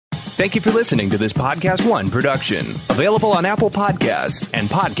Thank you for listening to this Podcast One production. Available on Apple Podcasts and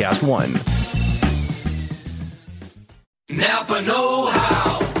Podcast One. Napa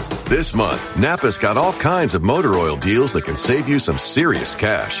know-how. This month, Napa's got all kinds of motor oil deals that can save you some serious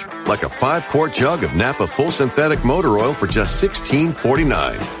cash. Like a 5-quart jug of Napa full synthetic motor oil for just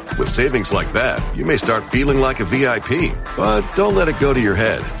 $16.49. With savings like that, you may start feeling like a VIP. But don't let it go to your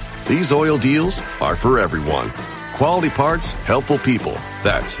head. These oil deals are for everyone. Quality parts, helpful people.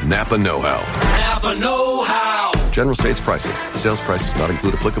 That's Napa know-how. Napa know-how. General states pricing. Sales prices not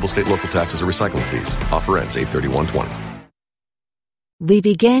include applicable state, local taxes, or recycling fees. Offer ends 8/31/20. We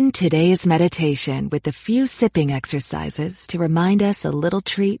begin today's meditation with a few sipping exercises to remind us a little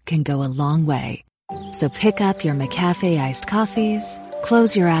treat can go a long way. So pick up your McCafe iced coffees,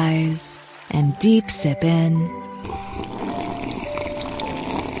 close your eyes, and deep sip in.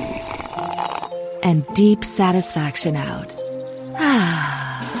 And deep satisfaction out.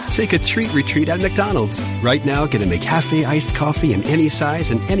 Take a treat retreat at McDonald's. Right now, get a McCafe iced coffee in any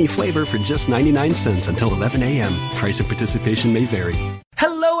size and any flavor for just 99 cents until 11 a.m. Price of participation may vary.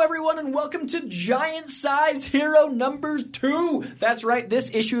 Hello, everyone, and welcome to Giant Size Hero number 2. That's right,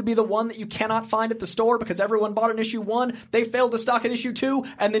 this issue would be the one that you cannot find at the store because everyone bought an issue 1, they failed to stock an issue 2,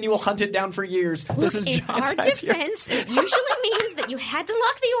 and then you will hunt it down for years. Look, this is in Giant our Size defense, Hero. it usually means that you had to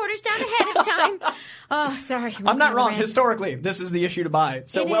lock the orders down ahead of time. Oh, sorry. I'm not wrong. Historically, this is the issue to buy.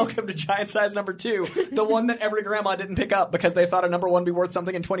 So welcome to Giant Size number 2, the one that every grandma didn't pick up because they thought a number 1 would be worth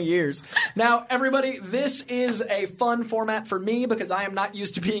something in 20 years. Now, everybody, this is a fun format for me because I am not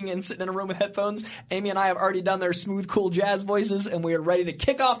used to being sitting in a room with headphones. Amy and I have already done their smooth, cool jazz voices, and we are ready to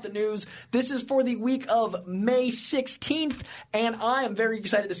kick off the news. This is for the week of May 16th, and I am very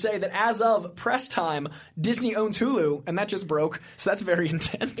excited to say that as of press time, Disney owns Hulu, and that just broke, so that's very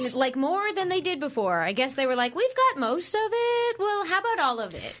intense. Like more than they did before. I guess they were like, we've got most of it. Well, how about all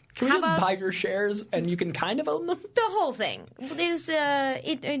of it? Can we just buy your shares and you can kind of own them? The whole thing is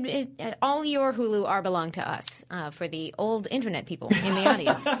all your Hulu are belong to us for the old internet people in the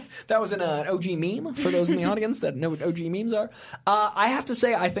audience. That was an OG meme for those in the audience that know what OG memes are. I have to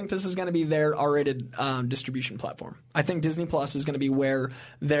say, I think this is going to be their R-rated distribution platform. I think Disney Plus is going to be where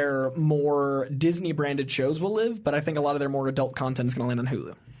their more Disney-branded shows will live, but I think a lot of their more adult content is going to land on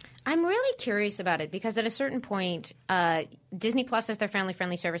Hulu. I'm really curious about it because at a certain point, Disney Plus as their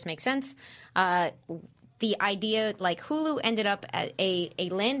family-friendly service makes sense. The idea, like Hulu ended up at a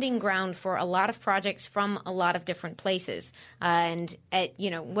landing ground for a lot of projects from a lot of different places. And it,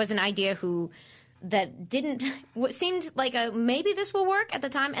 was an idea that didn't – seemed like maybe this will work at the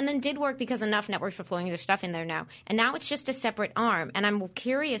time and then did work because enough networks were flowing their stuff in there now. And now it's just a separate arm. And I'm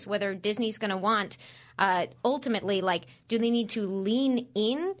curious whether Disney's going to want – ultimately, do they need to lean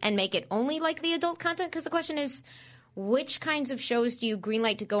in and make it only like the adult content? Because the question is, which kinds of shows do you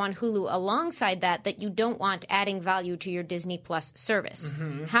greenlight to go on Hulu alongside that you don't want adding value to your Disney Plus service?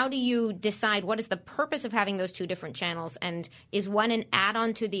 Mm-hmm. How do you decide what is the purpose of having those two different channels? And is one an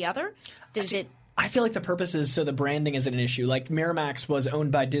add-on to the other? I feel like the purpose is so the branding isn't an issue. Like Miramax was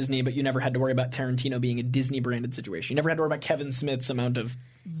owned by Disney, but you never had to worry about Tarantino being a Disney-branded situation. You never had to worry about Kevin Smith's amount of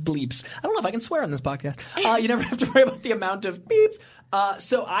bleeps. I don't know if I can swear on this podcast. You never have to worry about the amount of beeps.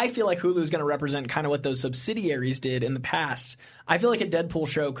 So I feel like Hulu is going to represent kind of what those subsidiaries did in the past. I feel like a Deadpool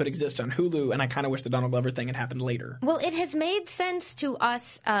show could exist on Hulu, and I kind of wish the Donald Glover thing had happened later. Well, it has made sense to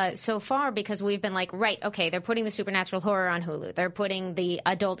us so far because we've been like, right, okay, they're putting the supernatural horror on Hulu. They're putting the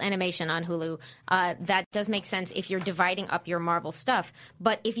adult animation on Hulu. That does make sense if you're dividing up your Marvel stuff.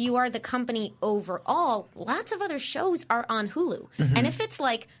 But if you are the company overall, lots of other shows are on Hulu. Mm-hmm. And if it's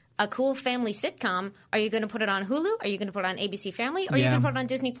like a cool family sitcom, are you going to put it on Hulu? Are you going to put it on ABC Family? Or are you going to put it on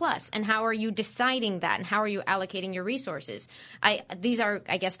Disney Plus? And how are you deciding that? And how are you allocating your resources? These are,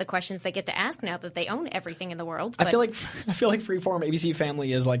 I guess, the questions they get to ask now that they own everything in the world. I feel like Freeform ABC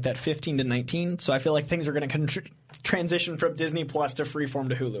Family is like that 15 to 19. So I feel like things are going to transition from Disney Plus to Freeform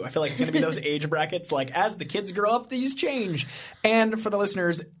to Hulu. I feel like it's going to be those age brackets. Like as the kids grow up, these change. And for the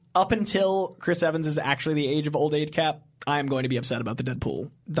listeners, up until Chris Evans is actually the age of old age cap, I am going to be upset about the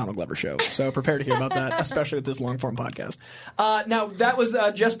Deadpool Donald Glover show. So prepare to hear about that, especially with this long-form podcast. Now, that was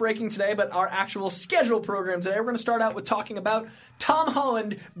just breaking today, but our actual scheduled program today, we're going to start out with talking about Tom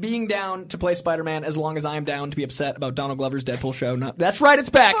Holland being down to play Spider-Man as long as I am down to be upset about Donald Glover's Deadpool show. That's right, it's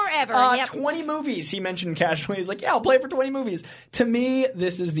back. Forever, yep. 20 movies, he mentioned casually. He's like, yeah, I'll play it for 20 movies. To me,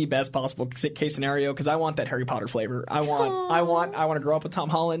 this is the best possible case scenario because I want that Harry Potter flavor. I want to grow up with Tom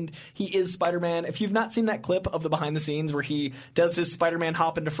Holland. He is Spider-Man. If you've not seen that clip of the behind the scenes scenes where he does his Spider-Man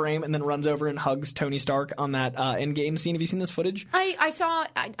hop into frame and then runs over and hugs Tony Stark on that Endgame scene. Have you seen this footage?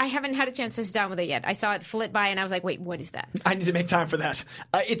 I haven't had a chance to sit down with it yet. I saw it flit by and I was like, wait, what is that? I need to make time for that.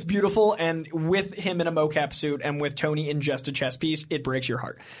 It's beautiful, and with him in a mocap suit and with Tony in just a chess piece, it breaks your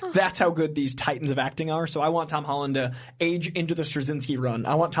heart. That's how good these titans of acting are. So I want Tom Holland to age into the Straczynski run.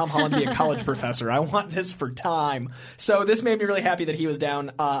 I want Tom Holland to be a college professor. I want this for time. So this made me really happy that he was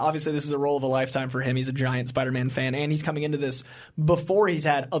down. Obviously, this is a role of a lifetime for him. He's a giant Spider-Man fan, and he's coming into this before he's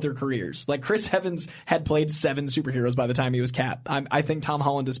had other careers. Like Chris Evans had played 7 superheroes by the time he was Cap. I think Tom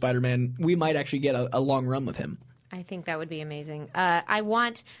Holland as Spider-Man, we might actually get a long run with him. I think that would be amazing. I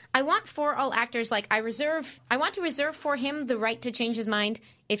want for all actors, like I want to reserve for him the right to change his mind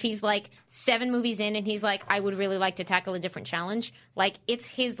if he's like 7 movies in and he's like, I would really like to tackle a different challenge. Like it's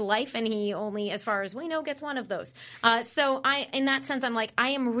his life and he only, as far as we know, gets one of those. So in that sense, I'm like,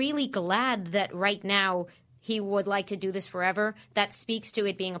 I am really glad that right now he would like to do this forever. That speaks to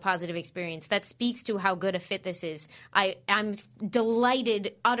it being a positive experience. That speaks to how good a fit this is. I'm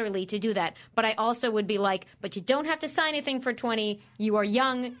delighted utterly to do that. But I also would be like, but you don't have to sign anything for 20. You are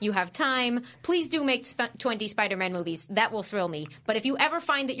young. You have time. Please do make 20 Spider-Man movies. That will thrill me. But if you ever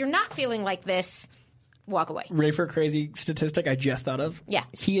find that you're not feeling like this, walk away. Ready for a crazy statistic I just thought of? Yeah.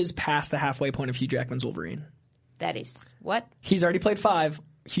 He is past the halfway point of Hugh Jackman's Wolverine. That is what? He's already played 5.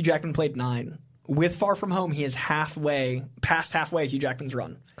 Hugh Jackman played 9. With Far From Home, he is past halfway Hugh Jackman's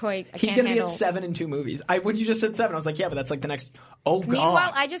run. Coy, he's going to be at 7 in 2 movies. When you just said 7, I was like, yeah, but that's like the next. Oh, God.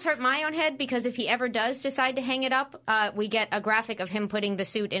 Meanwhile, I just hurt my own head because if he ever does decide to hang it up, we get a graphic of him putting the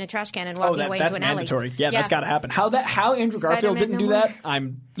suit in a trash can and walking away into an alley. That's mandatory. Yeah, that's got to happen. How Andrew Garfield didn't do that? I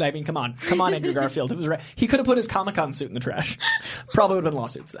mean, come on, Andrew Garfield. It was he could have put his Comic-Con suit in the trash. Probably would have been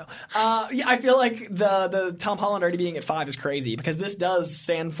lawsuits though. Yeah, I feel like the Tom Holland already being at 5 is crazy because this does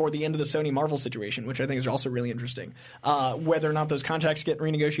stand for the end of the Sony Marvel situation, which I think is also really interesting. Whether or not those contracts get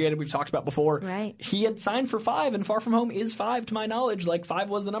renegotiated, we've talked about before. Right. He had signed for 5, and Far From Home is 5 to my knowledge. Like 5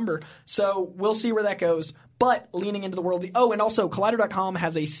 was the number. So we'll see where that goes. But leaning into the world – and also Collider.com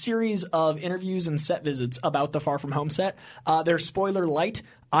has a series of interviews and set visits about the Far From Home set. They're spoiler light.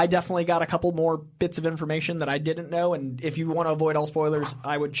 I definitely got a couple more bits of information that I didn't know, and if you want to avoid all spoilers,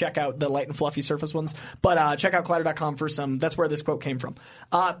 I would check out the light and fluffy surface ones. But check out Collider.com for some – that's where this quote came from.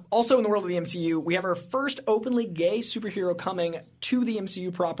 Also in the world of the MCU, we have our first openly gay superhero coming to the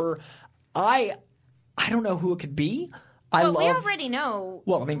MCU proper. I don't know who it could be. We already know.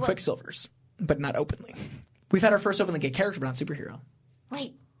 Well, I mean, Quicksilver's, but not openly. We've had our first openly gay character, but not superhero.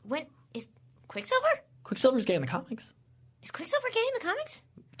 Wait, when is Quicksilver? Quicksilver's gay in the comics. Is Quicksilver gay in the comics?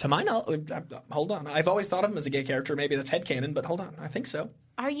 To my knowledge, hold on. I've always thought of him as a gay character. Maybe that's headcanon, but hold on. I think so.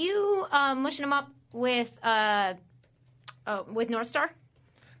 Are you mushing him up with Northstar?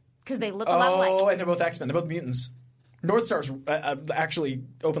 Because they look a lot alike. Oh, and they're both X-Men. They're both mutants. Northstar's actually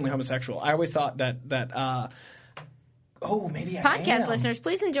openly homosexual. I always thought that maybe I Podcast am. Listeners,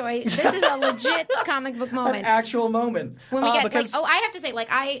 please enjoy. This is a legit comic book moment. An actual moment. When we get I have to say,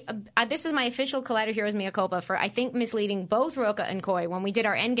 this is my official Collider Heroes mea culpa for I think misleading both Roka and Coy when we did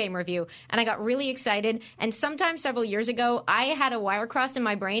our Endgame review, and I got really excited. And sometime several years ago, I had a wire crossed in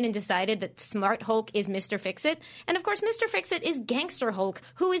my brain and decided that Smart Hulk is Mr. Fix-It, and of course, Mr. Fix-It is Gangster Hulk,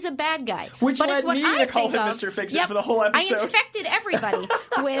 who is a bad guy. Which led me to call him Mr. Fix-It for the whole episode. I infected everybody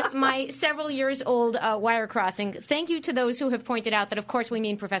with my several years old wire crossing. Thank you to those who have pointed out that, of course, we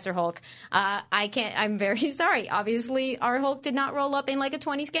mean Professor Hulk. I'm very sorry. Obviously, our Hulk did not roll up in like a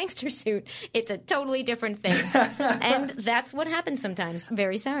 20s gangster suit. It's a totally different thing. And that's what happens sometimes.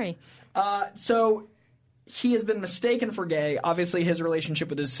 Very sorry. So he has been mistaken for gay. Obviously, his relationship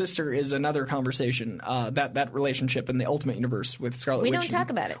with his sister is another conversation. That relationship in the Ultimate Universe with Scarlet Witch. We don't talk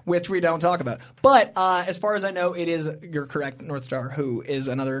about it. Which we don't talk about. But as far as I know, it is, you're correct, Northstar, who is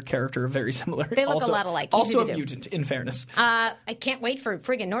another character very similar. They look a lot alike. Also a mutant, in fairness. I can't wait for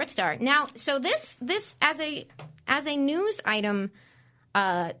friggin' Northstar. Now, so this as a news item,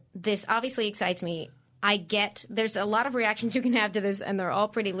 this obviously excites me. There's a lot of reactions you can have to this, and they're all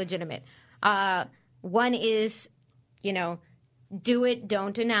pretty legitimate. One is, do it,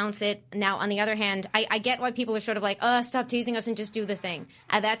 don't announce it. Now, on the other hand, I get why people are sort of like, stop teasing us and just do the thing.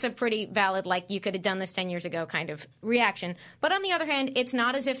 That's a pretty valid, you could have done this 10 years ago kind of reaction. But on the other hand, it's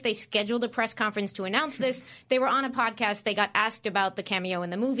not as if they scheduled a press conference to announce this. They were on a podcast. They got asked about the cameo in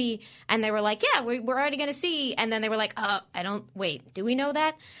the movie, and they were like, yeah, we're already going to see. And then they were like, do we know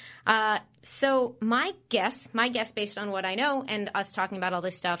that? So my guess based on what I know and us talking about all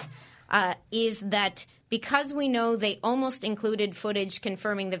this stuff, is that because we know they almost included footage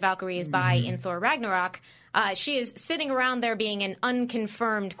confirming that Valkyrie is bi in Thor Ragnarok, she is sitting around there being an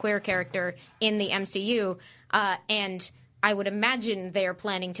unconfirmed queer character in the MCU. And I would imagine they're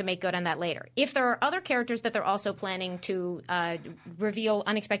planning to make good on that later. If there are other characters that they're also planning to reveal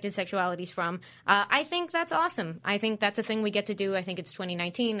unexpected sexualities from, I think that's awesome. I think that's a thing we get to do. I think it's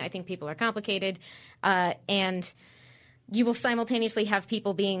 2019. I think people are complicated. And you will simultaneously have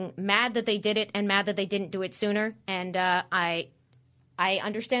people being mad that they did it and mad that they didn't do it sooner. And I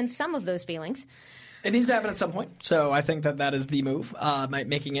understand some of those feelings. It needs to happen at some point, so I think that is the move,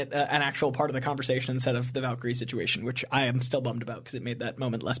 making it an actual part of the conversation instead of the Valkyrie situation, which I am still bummed about because it made that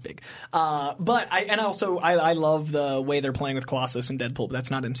moment less big. But I love the way they're playing with Colossus and Deadpool, but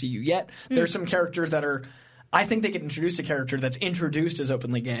that's not MCU yet. There's some characters that are – I think they could introduce a character that's introduced as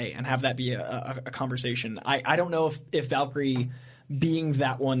openly gay and have that be a conversation. I don't know if Valkyrie being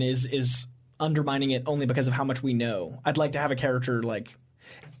that one is undermining it only because of how much we know. I'd like to have a character like –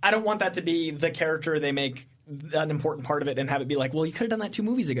 I don't want that to be the character they make an important part of it and have it be like, well, you could have done that 2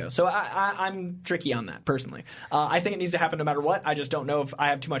 movies ago. So I'm tricky on that, personally. I think it needs to happen no matter what. I just don't know if I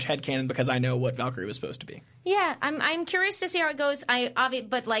have too much headcanon because I know what Valkyrie was supposed to be. Yeah, I'm curious to see how it goes.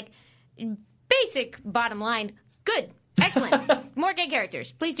 But like, basic bottom line, good, excellent. More gay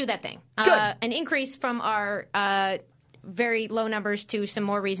characters. Please do that thing. An increase from our very low numbers to some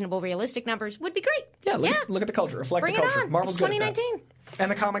more reasonable, realistic numbers would be great. Yeah, look at the culture. Reflect Bring the culture. it on. Marvel's It's good at 2019. that. And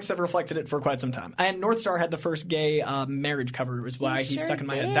the comics have reflected it for quite some time. And North Star had the first gay marriage cover, is why he's stuck in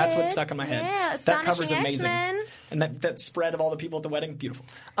my head. That's what stuck in my head. Yeah, that cover's Astonishing amazing. X-Men. And that spread of all the people at the wedding, beautiful.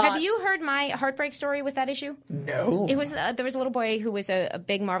 Have you heard my heartbreak story with that issue? No. It was there was a little boy who was a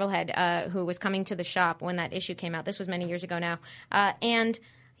big Marvel head who was coming to the shop when that issue came out. This was many years ago now. And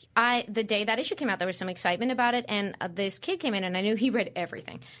the day that issue came out, there was some excitement about it, and this kid came in, and I knew he read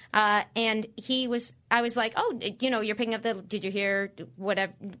everything. And I was like, oh, you're picking up did you hear,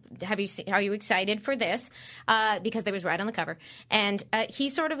 whatever, are you excited for this? Because they was right on the cover. And he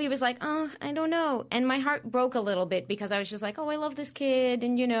was like, oh, I don't know. And my heart broke a little bit because I was just like, oh, I love this kid,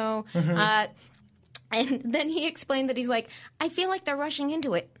 and and then he explained that he's like, I feel like they're rushing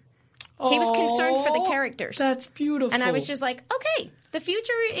into it. He was concerned for the characters. That's beautiful. And I was just like, okay, the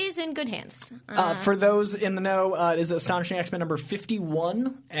future is in good hands. For those in the know, it is Astonishing X-Men number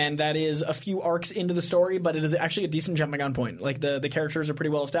 51, and that is a few arcs into the story, but it is actually a decent jumping on point. Like, the characters are pretty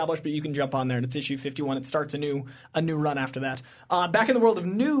well established, but you can jump on there, and it's issue 51. It starts a new run after that. Back in the world of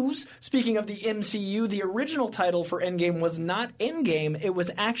news, speaking of the MCU, the original title for Endgame was not Endgame. It was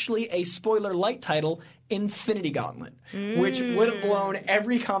actually a spoiler light title, Infinity Gauntlet, which would have blown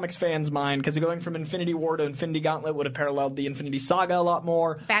every comics fan's mind, because going from Infinity War to Infinity Gauntlet would have paralleled the Infinity Saga a lot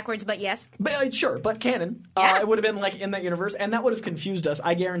more. Backwards, but yes. But, sure, but canon. Yeah. It would have been like in that universe, and that would have confused us.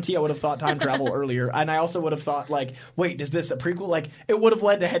 I guarantee I would have thought time travel earlier, and I also would have thought, like, wait, is this a prequel? Like, it would have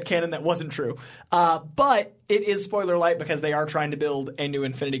led to headcanon that wasn't true. But it is spoiler light because they are trying to build a new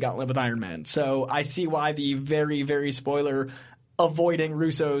Infinity Gauntlet with Iron Man. So I see why the very, very spoiler avoiding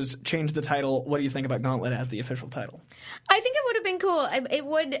Russo's changed the title. What do you think about Gauntlet as the official title? I think it would have been cool. It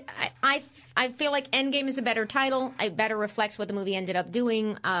would. I feel like Endgame is a better title. It better reflects what the movie ended up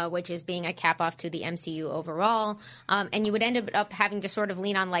doing, which is being a cap off to the MCU overall. And you would end up having to sort of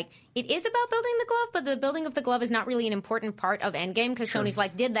lean on, like, it is about building the glove, but the building of the glove is not really an important part of Endgame because Tony's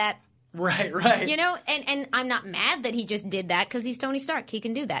like, did that. Right. And I'm not mad that he just did that because he's Tony Stark. He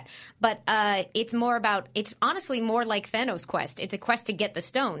can do that. But it's honestly more like Thanos' quest. It's a quest to get the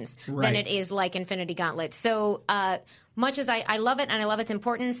stones than it is like Infinity Gauntlet. So much as I love it and I love its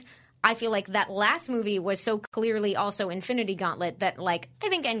importance, I feel like that last movie was so clearly also Infinity Gauntlet that, like, I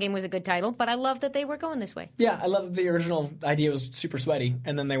think Endgame was a good title, but I love that they were going this way. Yeah, I love that the original idea was super sweaty,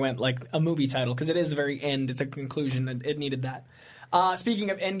 and then they went, like, a movie title, because it is a very end. It's a conclusion, and it needed that.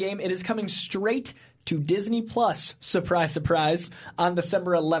 Speaking of Endgame, it is coming straight to Disney Plus, surprise, surprise, on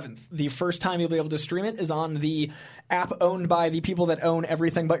December 11th. The first time you'll be able to stream it is on the app owned by the people that own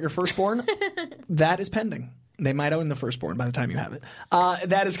everything but your firstborn. That is pending. They might own the firstborn by the time you have it.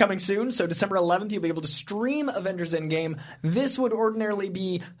 That is coming soon. So December 11th, you'll be able to stream Avengers Endgame. This would ordinarily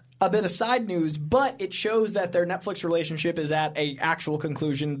be a bit of side news, but it shows that their Netflix relationship is at a actual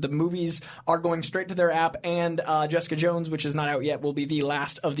conclusion. The movies are going straight to their app, and Jessica Jones, which is not out yet, will be the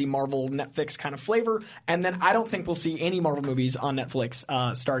last of the Marvel Netflix kind of flavor. And then I don't think we'll see any Marvel movies on Netflix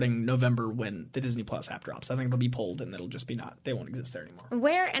starting November when the Disney Plus app drops. I think it'll be pulled, and it'll just be they won't exist there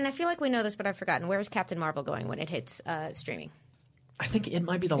anymore. And I feel like we know this, but I've forgotten, where is Captain Marvel going when it hits streaming? I think it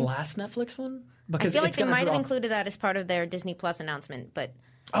might be the last Netflix one. Because I feel like they might have included that as part of their Disney Plus announcement, but...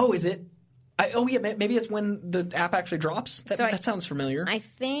 Oh, is it? Yeah, maybe it's when the app actually drops. That sounds familiar. I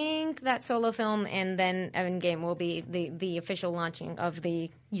think that solo film and then Endgame will be the official launching of the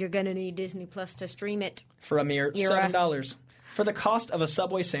you're going to need Disney Plus to stream it. For a mere $7. For the cost of a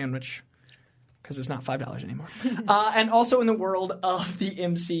Subway sandwich. because it's not $5 anymore. And also in the world of the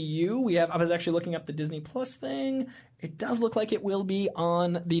MCU, I was actually looking up the Disney Plus thing. It does look like it will be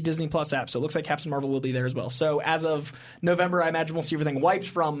on the Disney Plus app, so it looks like Captain Marvel will be there as well. So as of November, I imagine we'll see everything wiped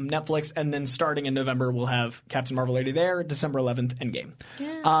from Netflix, and then starting in November, we'll have Captain Marvel already there, December 11th, Endgame.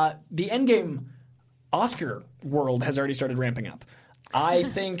 Yeah. The Endgame Oscar world has already started ramping up. I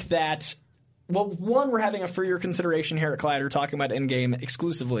think that... Well, one, we're having a for your consideration here at Collider talking about Endgame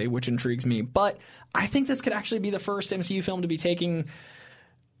exclusively, which intrigues me. But I think this could actually be the first MCU film to be taking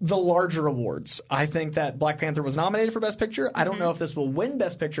the larger awards. I think that Black Panther was nominated for Best Picture. I don't know if this will win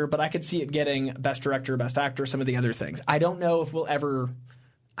Best Picture, but I could see it getting Best Director, Best Actor, some of the other things. I don't know if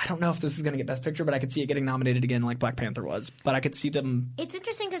this is going to get Best Picture, but I could see it getting nominated again like Black Panther was. But I could see them... It's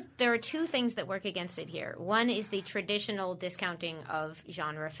interesting because there are two things that work against it here. One is the traditional discounting of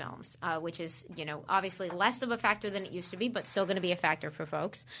genre films, which is, obviously less of a factor than it used to be, but still going to be a factor for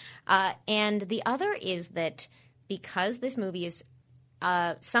folks. And the other is that because this movie is...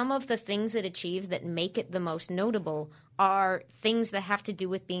 some of the things it achieves that make it the most notable are things that have to do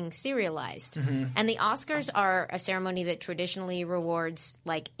with being serialized. Mm-hmm. And the Oscars are a ceremony that traditionally rewards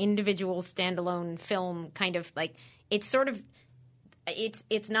like individual standalone film kind of like it's sort of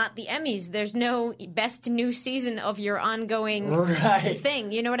it's not the Emmys. There's no best new season of your ongoing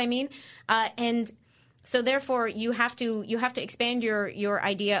thing. You know what I mean? And so therefore you have to expand your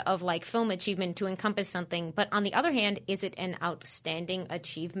idea of like film achievement to encompass something. But on the other hand, is it an outstanding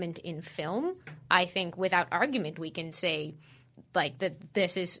achievement in film? I think without argument we can say like that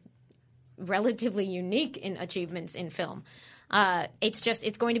this is relatively unique in achievements in film.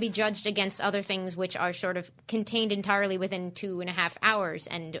 It's going to be judged against other things which are sort of contained entirely within 2.5 hours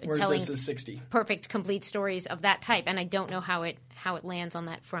and telling this is 60. Perfect, complete stories of that type. And I don't know how it lands on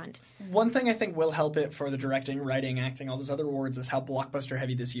that front. One thing I think will help it for the directing, writing, acting, all those other awards is how blockbuster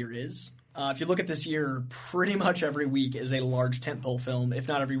heavy this year is. If you look at this year, pretty much every week is a large tentpole film, if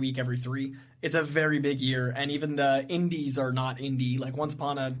not every week, every 3. It's a very big year, and even the indies are not indie. Like Once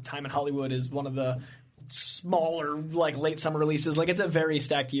Upon a Time in Hollywood is one of the smaller, like late summer releases. Like it's a very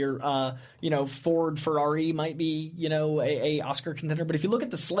stacked year. Ford Ferrari might be, a Oscar contender. But if you look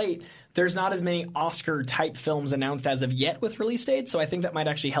at the slate, there's not as many Oscar type films announced as of yet with release dates. So I think that might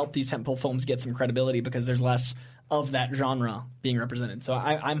actually help these tentpole films get some credibility because there's less of that genre being represented. So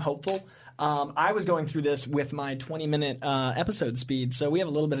I'm hopeful. I was going through this with my 20-minute episode speed, so we have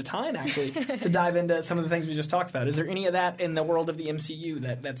a little bit of time, actually, to dive into some of the things we just talked about. Is there any of that in the world of the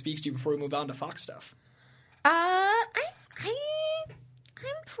MCU that speaks to you before we move on to Fox stuff? I'm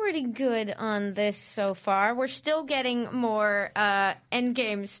pretty good on this so far. We're still getting more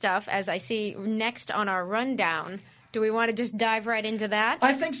Endgame stuff, as I see next on our rundown. Do we want to just dive right into that?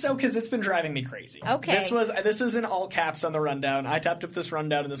 I think so, because it's been driving me crazy. Okay. This is in all caps on the rundown. I tapped up this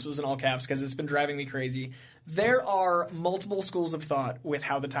rundown, and this was in all caps because it's been driving me crazy. There are multiple schools of thought with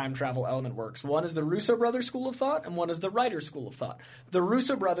how the time travel element works. One is the Russo brothers school of thought, and one is the writer's school of thought. The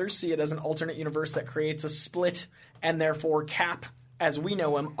Russo brothers see it as an alternate universe that creates a split, and therefore Cap, as we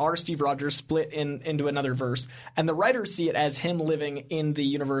know him, our Steve Rogers, split into another verse. And the writers see it as him living in the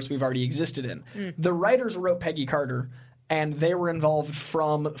universe we've already existed in. The writers wrote Peggy Carter, and they were involved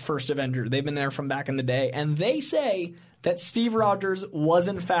from First Avenger. They've been there from back in the day. And they say that Steve Rogers was,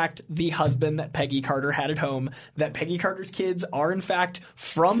 in fact, the husband that Peggy Carter had at home, that Peggy Carter's kids are, in fact,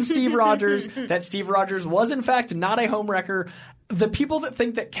 from Steve Rogers, that Steve Rogers was, in fact, not a homewrecker. The people that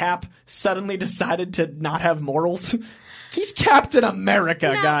think that Cap suddenly decided to not have morals... He's Captain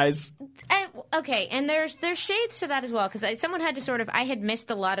America, guys. Okay, and there's shades to that as well, because someone had to I had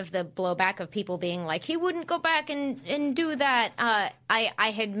missed a lot of the blowback of people being like, he wouldn't go back and do that.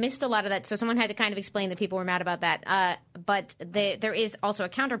 I had missed a lot of that, so someone had to kind of explain that people were mad about that. But there is also a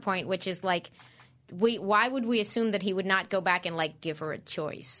counterpoint, which is like, why would we assume that he would not go back and like give her a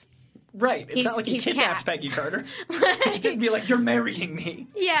choice? Right. It's not like he kidnapped Peggy Carter. He didn't be like, you're marrying me.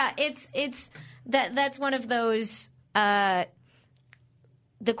 Yeah, that's one of those... the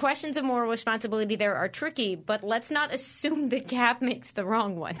questions of moral responsibility there are tricky, but let's not assume that Cap makes the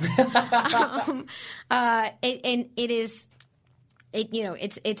wrong ones.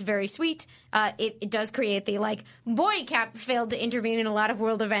 It's very sweet. It does create the like, boy, Cap failed to intervene in a lot of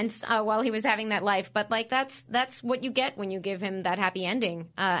world events while he was having that life, but like that's what you get when you give him that happy ending,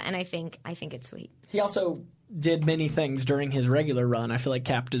 and I think it's sweet. He also did many things during his regular run. I feel like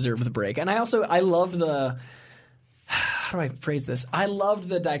Cap deserved the break, and I loved the. How do I phrase this? I loved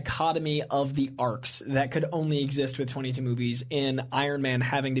the dichotomy of the arcs that could only exist with 22 movies in Iron Man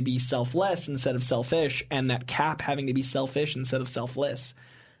having to be selfless instead of selfish, and that Cap having to be selfish instead of selfless.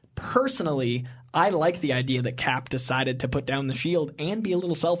 Personally, I like the idea that Cap decided to put down the shield and be a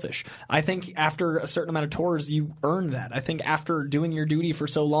little selfish. I think after a certain amount of tours, you earn that. I think after doing your duty for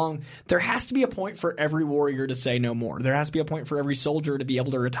so long, there has to be a point for every warrior to say no more. There has to be a point for every soldier to be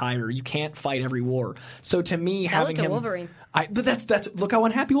able to retire. You can't fight every war. So to me, Tell having it to him, Wolverine. But that's look how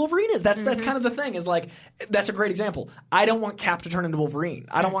unhappy Wolverine is. That's kind of the thing. Is like that's a great example. I don't want Cap to turn into Wolverine.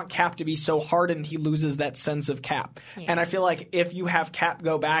 I don't want Cap to be so hardened he loses that sense of Cap. Yeah. And I feel like if you have Cap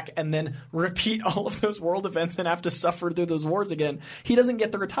go back and then repeat all of those world events and have to suffer through those wars again, he doesn't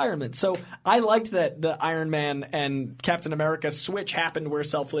get the retirement. So I liked that the Iron Man and Captain America switch happened where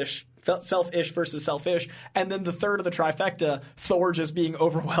selfish versus selfish, and then the third of the trifecta, Thor just being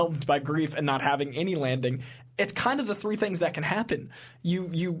overwhelmed by grief and not having any landing. It's kind of the three things that can happen.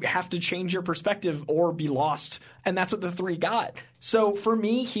 You have to change your perspective or be lost, and that's what the three got. So for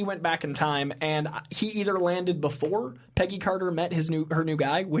me, he went back in time, and he either landed before Peggy Carter met her new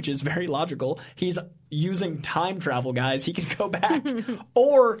guy, which is very logical. He's using time travel, guys. He can go back.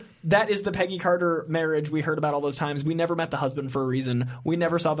 Or that is the Peggy Carter marriage we heard about all those times. We never met the husband for a reason. We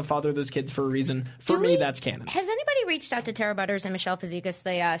never saw the father of those kids for a reason. For me, that's canon. Has anybody reached out to Tara Butters and Michelle Fazekas,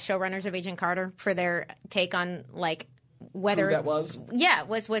 the showrunners of Agent Carter, for their take on, like, whether who that was? Yeah,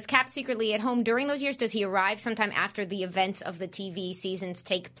 was Cap secretly at home during those years? Does he arrive sometime after the events of the TV seasons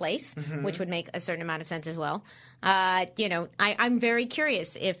take place, which would make a certain amount of sense as well? I'm very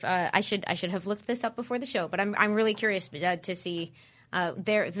curious if I should have looked this up before the show, but I'm really curious to see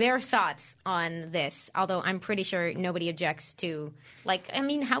their thoughts on this. Although I'm pretty sure nobody objects to,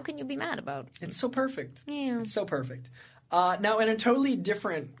 how can you be mad about? It's so perfect. Yeah, it's so perfect. Now, in a totally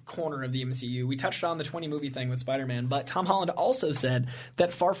different corner of the MCU, we touched on the 20-movie thing with Spider-Man, but Tom Holland also said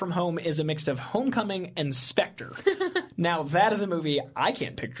that Far From Home is a mix of Homecoming and Spectre. Now, that is a movie I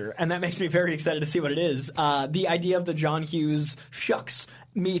can't picture, and that makes me very excited to see what it is. The idea of the John Hughes shucks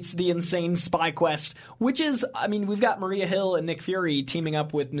meets the insane spy quest, which is, we've got Maria Hill and Nick Fury teaming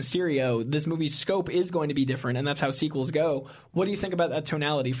up with Mysterio. This movie's scope is going to be different, and that's how sequels go. What do you think about that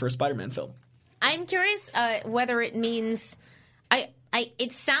tonality for a Spider-Man film? I'm curious whether it means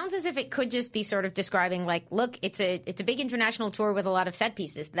it sounds as if it could just be sort of describing, like, look, it's a big international tour with a lot of set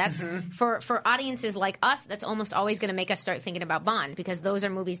pieces. That's for audiences like us, that's almost always going to make us start thinking about Bond, because those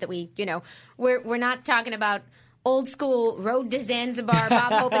are movies that we're not talking about old school Road to Zanzibar,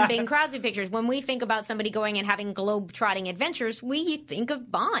 Bob Hope and Bing Crosby pictures. When we think about somebody going and having globe-trotting adventures, we think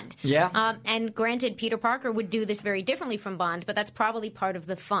of Bond. Yeah. And granted, Peter Parker would do this very differently from Bond, but that's probably part of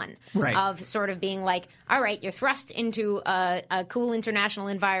the fun of sort of being like, all right, you're thrust into a cool international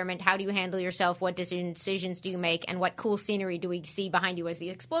environment. How do you handle yourself? What decisions do you make? And what cool scenery do we see behind you as the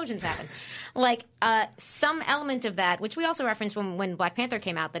explosions happen? Some element of that, which we also referenced when Black Panther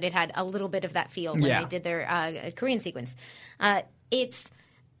came out, that it had a little bit of that feel when they did their Korean sequence. I'm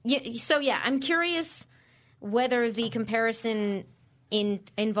curious whether the comparison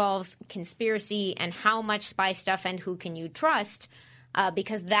involves conspiracy and how much spy stuff and who can you trust,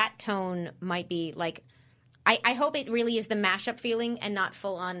 because that tone might be like, I hope it really is the mashup feeling and not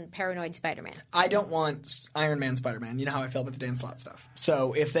full-on paranoid Spider-Man. I don't want Iron Man Spider-Man. You know how I felt with the Dan Slott stuff.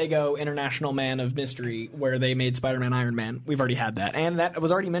 So if they go International Man of Mystery, where they made Spider-Man Iron Man, we've already had that. And that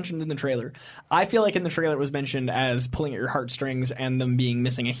was already mentioned in the trailer. I feel like in the trailer it was mentioned as pulling at your heartstrings and them being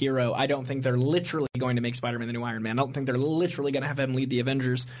missing a hero. I don't think they're literally going to make Spider-Man the new Iron Man. I don't think they're literally going to have him lead the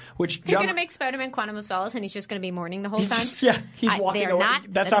Avengers. They're going to make Spider-Man Quantum of Solace and he's just going to be mourning the whole time? He's walking away.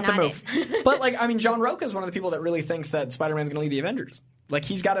 That's not the move. But, John Roca is one of the people that really thinks that Spider-Man's going to lead the Avengers.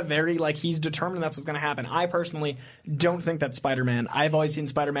 He's got a very, he's determined that's what's going to happen. I personally don't think that's Spider-Man. I've always seen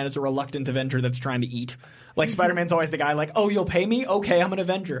Spider-Man as a reluctant Avenger that's trying to eat. Spider-Man's always the guy oh, you'll pay me? Okay, I'm an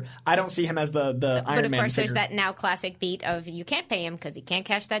Avenger. I don't see him as the Iron Man But of course, figure. there's that now classic beat of you can't pay him because he can't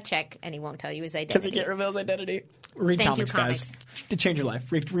cash that check and he won't tell you his identity. Because he can't reveal his identity. Read comics, guys. To change your life.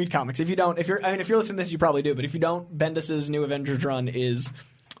 Read comics. If you're listening to this, you probably do. But if you don't, Bendis's new Avengers run is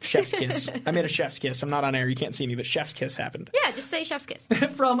chef's kiss. I made a chef's kiss. I'm not on air. You can't see me, but chef's kiss happened. Yeah, just say chef's kiss.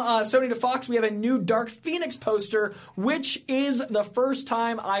 From Sony to Fox, we have a new Dark Phoenix poster, which is the first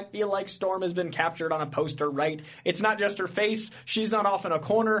time I feel like Storm has been captured on a poster, right? It's not just her face. She's not off in a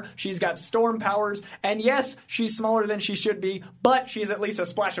corner. She's got Storm powers. And yes, she's smaller than she should be, but she's at least a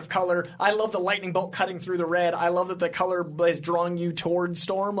splash of color. I love the lightning bolt cutting through the red. I love that the color is drawing you towards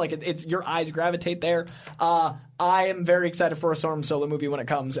Storm. It's your eyes gravitate there. I am very excited for a Storm solo movie when it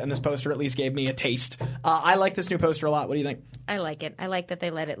comes, and this poster at least gave me a taste. I like this new poster a lot. What do you think? I like it. I like that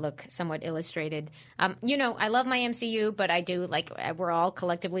they let it look somewhat illustrated. I love my MCU, but I do like we're all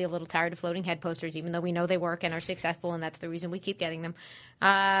collectively a little tired of floating head posters, even though we know they work and are successful, and that's the reason we keep getting them.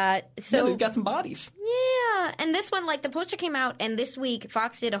 So they've got some bodies. Yeah, and this one, like the poster came out, and this week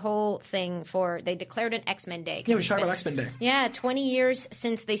Fox did a whole thing they declared an X-Men Day. Yeah, we should talk about X-Men Day. Yeah, 20 years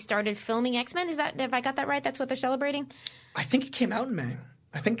since they started filming X-Men. Have I got that right? That's what they're celebrating? I think it came out in May.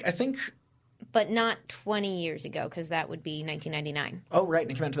 I think. But not 20 years ago, because that would be 1999. Oh, right,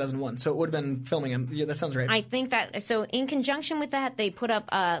 and it came out in 2001, so it would have been filming him. Yeah, that sounds right. I think that, so in conjunction with that, they put up,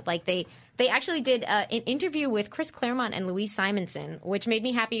 they actually did an interview with Chris Claremont and Louise Simonson, which made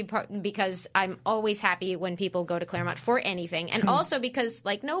me happy because I'm always happy when people go to Claremont for anything, and also because,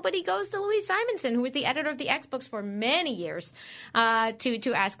 like, nobody goes to Louise Simonson, who was the editor of the X-Books for many years,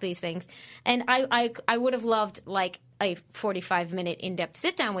 to ask these things. And I would have loved, like, a 45-minute in-depth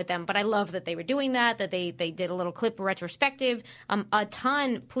sit-down with them, but I love that they were doing that they did a little clip retrospective, a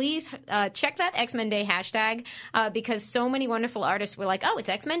ton. Please check that X-Men Day hashtag because so many wonderful artists were like, oh, it's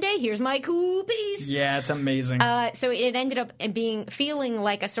X-Men Day, here's my cool piece. Yeah, it's amazing. So it ended up feeling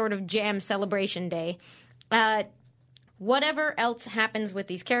like a sort of jam celebration day. Whatever else happens with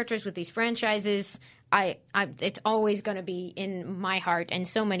these characters, with these franchises, it's always going to be in my heart and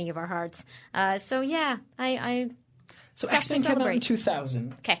so many of our hearts. So X-Men came out in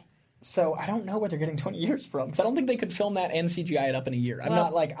 2000. Okay. So I don't know where they're getting 20 years from because I don't think they could film that and CGI it up in a year.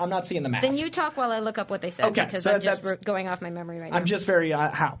 I'm not seeing the math. Then you talk while I look up what they said because I'm just going off my memory right now. I'm just very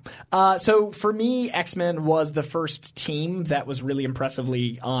So for me, X-Men was the first team that was really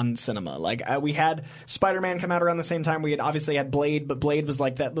impressively on cinema. Like we had Spider-Man come out around the same time. We had obviously had Blade, but Blade was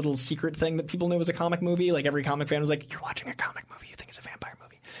like that little secret thing that people knew was a comic movie. Like every comic fan was like, "You're watching a comic movie. You think it's a vampire movie."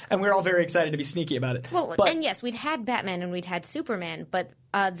 And we were all very excited to be sneaky about it. Well, and yes, we'd had Batman and we'd had Superman, but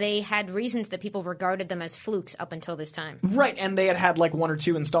they had reasons that people regarded them as flukes up until this time. Right, and they had like one or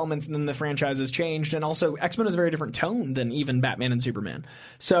two installments, and then the franchises changed. And also, X-Men was a very different tone than even Batman and Superman.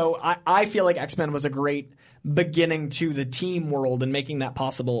 So I feel like X-Men was a great beginning to the team world and making that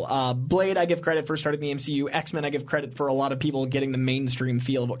possible. Blade, I give credit for starting the MCU. X-Men, I give credit for a lot of people getting the mainstream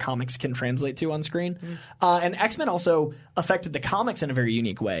feel of what comics can translate to on screen. And X-Men also affected the comics in a very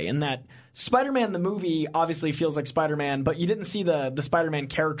unique way in that Spider-Man the movie obviously feels like Spider-Man, but you didn't see the Spider-Man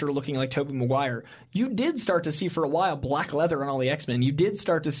character looking like Tobey Maguire. You did start to see for a while black leather on all the X-Men. You did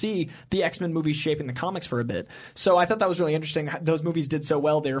start to see the X-Men movies shaping the comics for a bit. So I thought that was really interesting. Those movies did so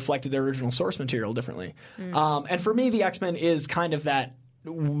well, they reflected their original source material differently. And for me, the X-Men is kind of that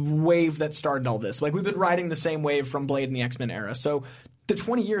wave that started all this. Like, we've been riding the same wave from Blade in the X-Men era. So the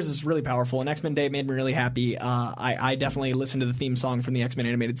 20 years is really powerful, and X-Men Day made me really happy. I definitely listened to the theme song from the X-Men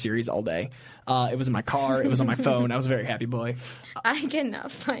animated series all day. It was in my car. It was on my phone. I was a very happy boy. I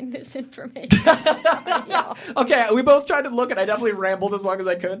cannot find this information. Okay, we both tried to look, and I definitely rambled as long as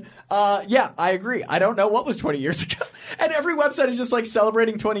I could. Yeah, I agree. I don't know what was 20 years ago. And every website is just like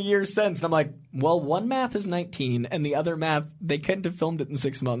celebrating 20 years since. And I'm like, well, one math is 19, and the other math, they couldn't have filmed it in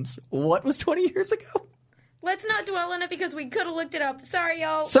 6 months. What was 20 years ago? Let's not dwell on it because we could have looked it up. Sorry,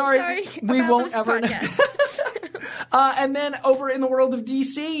 y'all. Sorry we won't ever know. And then over in the world of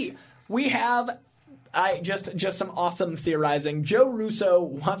DC, we have just some awesome theorizing. Joe Russo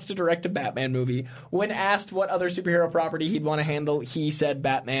wants to direct a Batman movie. When asked what other superhero property he'd want to handle, he said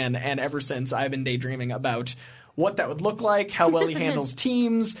Batman. And ever since, I've been daydreaming about what that would look like, how well he handles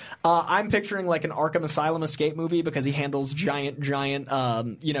teams. I'm picturing like an Arkham Asylum escape movie because he handles giant,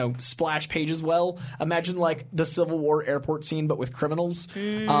 splash pages well. Imagine like the Civil War airport scene, but with criminals.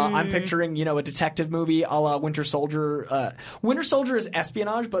 I'm picturing, a detective movie a la Winter Soldier. Winter Soldier is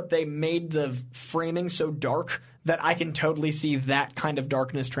espionage, but they made the framing so dark that I can totally see that kind of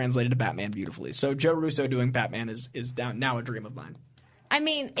darkness translated to Batman beautifully. So Joe Russo doing Batman is now a dream of mine. I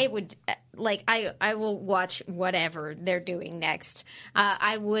mean, it would, I will watch whatever they're doing next.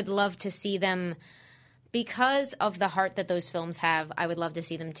 I would love to see them, because of the heart that those films have, I would love to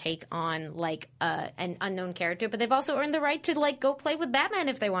see them take on, an unknown character. But they've also earned the right to, go play with Batman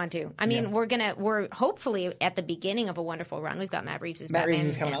if they want to. I mean, we're hopefully at the beginning of a wonderful run. We've got Matt Reeves'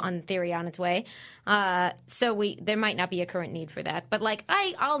 Batman on theory on its way. So there might not be a current need for that. But,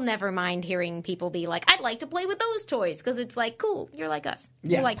 I'll never mind hearing people be like, I'd like to play with those toys. Because it's cool, you're like us.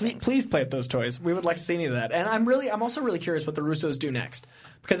 Yeah, you like things. Please play with those toys. We would like to see any of that. And I'm also really curious what the Russos do next.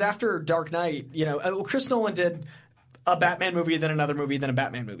 Because after Dark Knight, Chris Nolan did a Batman movie, then another movie, then a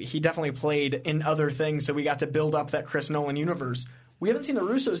Batman movie. He definitely played in other things, so we got to build up that Chris Nolan universe. we haven't seen the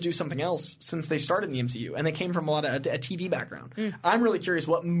Russos do something else since they started in the MCU, and they came from a lot of a TV background. I'm really curious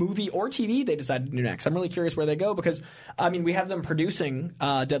what movie or TV they decided to do next. I'm really curious where they go because, I mean, we have them producing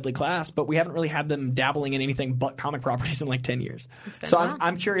Deadly Class, but we haven't really had them dabbling in anything but comic properties in like 10 years. So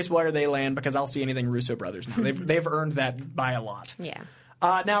I'm curious where they land because I'll see anything Russo brothers now. They've earned that by a lot. Yeah.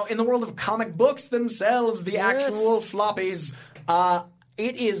 Now, in the world of comic books themselves, the actual floppies,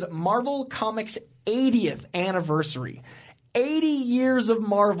 it is Marvel Comics' 80th anniversary. 80 years of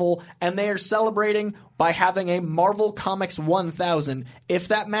Marvel, and they are celebrating by having a Marvel Comics 1000. If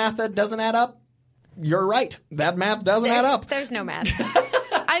that math doesn't add up, you're right. That math doesn't add up. There's no math.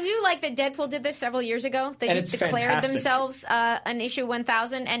 I do like that Deadpool did this several years ago. They just declared themselves an issue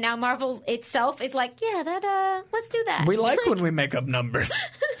 1000, and now Marvel itself is like, yeah, let's do that. We like when we make up numbers.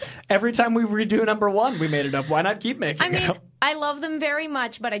 Every time we redo number 1, we made it up. Why not keep making it up? I love them very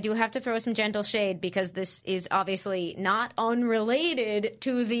much, but I do have to throw some gentle shade because this is obviously not unrelated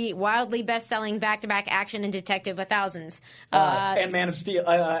to the wildly best-selling back-to-back action and detective 1000s. And Man of Steel,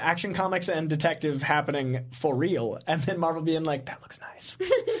 Action Comics and Detective happening for real, and then Marvel being like, that looks nice.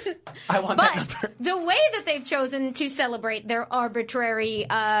 I want that number. The way that they've chosen to celebrate their arbitrary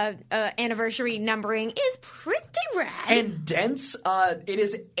anniversary numbering is pretty rad. And dense. It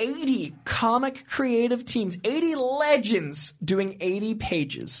is 80 comic creative teams, 80 legends doing 80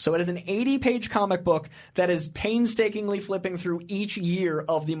 pages. So it is an 80-page comic book that is painstakingly flipping through each year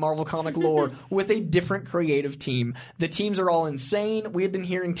of the Marvel comic lore with a different creative team. The teams are all insane. We had been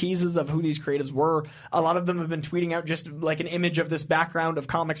hearing teases of who these creatives were. A lot of them have been tweeting out just like an image of this background of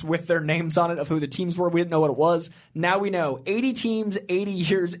comics with their names on it of who the teams were. We didn't know what it was. Now we know. 80 teams, 80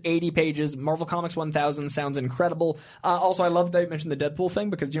 years, 80 pages. Marvel Comics 1000 sounds incredible. Also, I love that you mentioned the Deadpool thing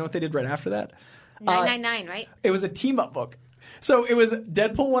because do you know what they did right after that? 999, right? It was a team-up book. So it was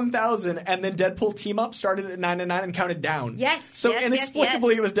Deadpool 1000, and then Deadpool Team-Up started at 999 and counted down. Yes, So yes,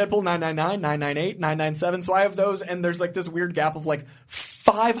 inexplicably, yes. it was Deadpool 999, 998, 997. So I have those, and there's like this weird gap of like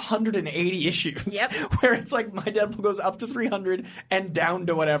 580 issues. Yep. Where it's like my Deadpool goes up to 300 and down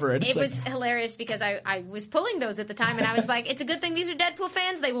to whatever. And It was hilarious because I was pulling those at the time, and I was like, it's a good thing these are Deadpool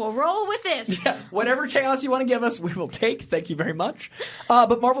fans. They will roll with this. Yeah, whatever chaos you want to give us, we will take. Thank you very much.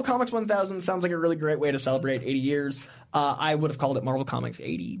 But Marvel Comics 1000 sounds like a really great way to celebrate 80 years. I would have called it Marvel Comics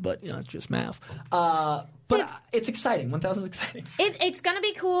 80, but you know it's just math. But it's exciting. 1000 is exciting. It's going to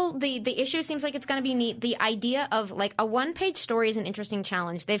be cool. The issue seems like it's going to be neat. The idea of like a one-page story is an interesting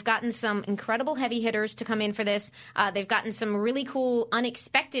challenge. They've gotten some incredible heavy hitters to come in for this. They've gotten some really cool,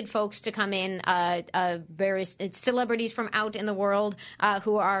 unexpected folks to come in, various celebrities from out in the world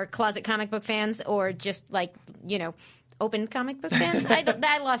who are closet comic book fans or just like, you know, open comic book fans.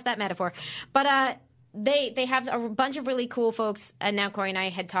 I lost that metaphor. But They have a bunch of really cool folks, and now Coy and I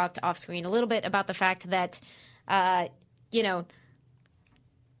had talked off screen a little bit about the fact that, you know,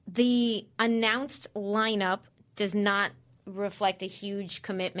 the announced lineup does not reflect a huge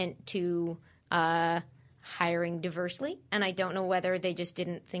commitment to hiring diversely, and I don't know whether they just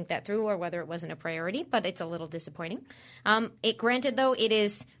didn't think that through or whether it wasn't a priority, but it's a little disappointing. Granted, though, it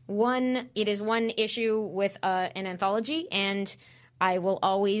is one issue with an anthology, and I will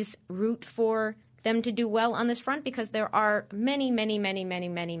always root for them to do well on this front because there are many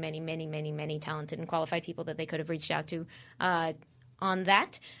talented and qualified people that they could have reached out to on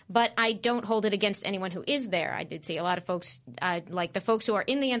that. But I don't hold it against anyone who is there. I did see a lot of folks, like the folks who are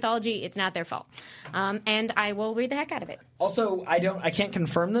in the anthology, it's not their fault. And I will read the heck out of it. Also, I can't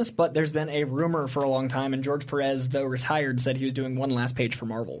confirm this, but there's been a rumor for a long time, and George Perez, though retired, said he was doing one last page for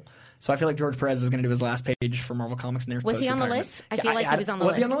Marvel. So I feel like George Perez is going to do his last page for Marvel Comics. And was he on the list? I feel like he was on the list.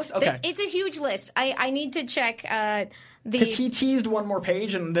 Was he on the list? Okay. It's a huge list. I need to check because he teased one more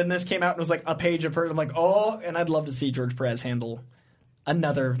page, and then this came out and was like a page of person. I'm like, oh, and I'd love to see George Perez handle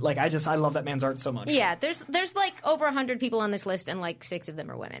another. Like, I love that man's art so much. Yeah, there's like over 100 people on this list, and like 6 of them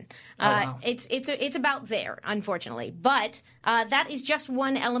are women. Wow. It's about there, unfortunately. But that is just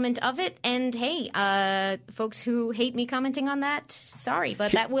one element of it. And hey, folks who hate me commenting on that, sorry,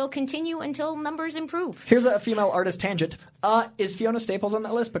 but that will continue until numbers improve. Here's a female artist tangent. Is Fiona Staples on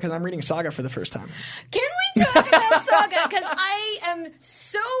that list? Because I'm reading Saga for the first time. Can we talk about Saga? Because I am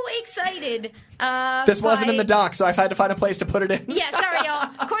so excited. This wasn't in the doc, so I've had to find a place to put it in. Yeah, sorry,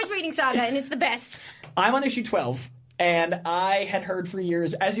 y'all. Of course, reading Saga, and it's the best. I'm on issue 12. And I had heard for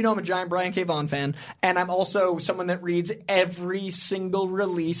years, as you know, I'm a giant Brian K. Vaughan fan, and I'm also someone that reads every single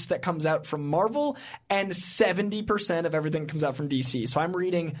release that comes out from Marvel, and 70% of everything comes out from DC. So I'm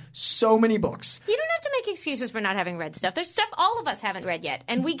reading so many books. You don't have to make excuses for not having read stuff. There's stuff all of us haven't read yet,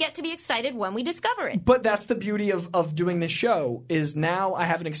 and we get to be excited when we discover it. But that's the beauty of doing this show, is now I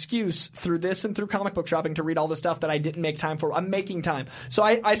have an excuse through this and through comic book shopping to read all the stuff that I didn't make time for. I'm making time. So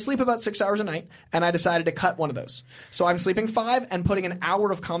I sleep about 6 hours a night, and I decided to cut one of those. So I'm sleeping 5 and putting an hour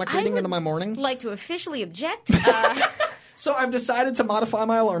of comic reading into my morning. Like to officially object. So I've decided to modify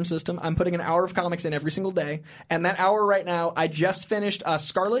my alarm system. I'm putting an hour of comics in every single day. And that hour right now, I just finished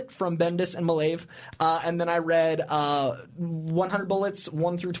Scarlet from Bendis and Malave. And then I read 100 Bullets,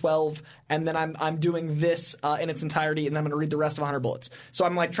 1 through 12. And then I'm doing this in its entirety, and then I'm going to read the rest of 100 Bullets. So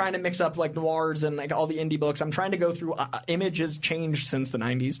I'm like trying to mix up like noirs and like all the indie books. I'm trying to go through Image has changed since the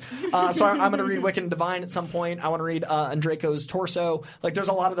 90s. So I'm going to read Wicked and Divine at some point. I want to read Andreiko's Torso. Like there's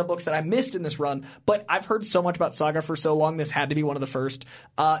a lot of the books that I missed in this run. But I've heard so much about Saga for so long. This had to be one of the first.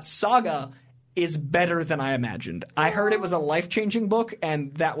 Saga is better than I imagined. I heard it was a life-changing book,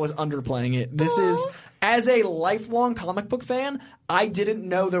 and that was underplaying it. This is, as a lifelong comic book fan, I didn't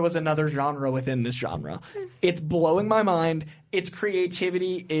know there was another genre within this genre. It's blowing my mind. Its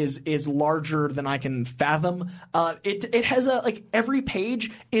creativity is larger than I can fathom. It has every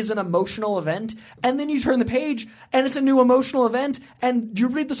page is an emotional event, and then you turn the page and it's a new emotional event, and you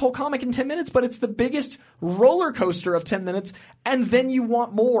read this whole comic in 10 minutes, but it's the biggest roller coaster of 10 minutes, and then you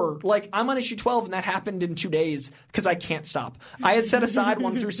want more. Like, I'm on issue 12, and that happened in 2 days because I can't stop. I had set aside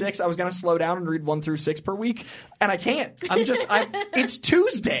 1 through 6. I was going to slow down and read 1 through 6 per week, and I can't. It's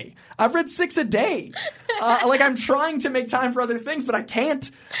Tuesday. I've read 6 a day. I'm trying to make time for other things, but I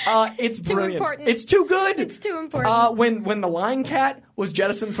can't. It's brilliant. Too important. It's too good. It's too important. When the Lion Cat was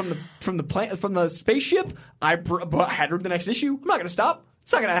jettisoned from the spaceship, I had to read the next issue. I'm not going to stop.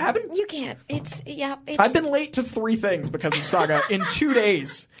 It's not going to happen. You can't. I've been late to 3 things because of Saga in 2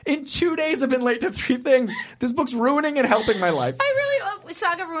 days. In 2 days, I've been late to 3 things. This book's ruining and helping my life.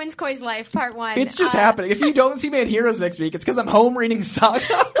 Saga ruins Koi's life, part 1. It's just happening. If you don't see me at Heroes next week, it's because I'm home reading Saga.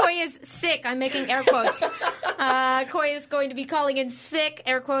 Koi is sick. I'm making air quotes. Koi is going to be calling in sick,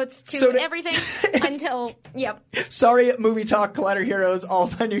 air quotes, to everything until, yep. Sorry, Movie Talk, Collider Heroes, all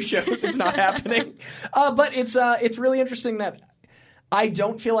of my new shows. It's not happening. But it's really interesting that I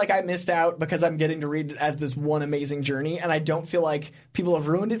don't feel like I missed out because I'm getting to read it as this one amazing journey, and I don't feel like people have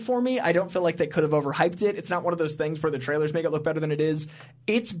ruined it for me. I don't feel like they could have overhyped it. It's not one of those things where the trailers make it look better than it is.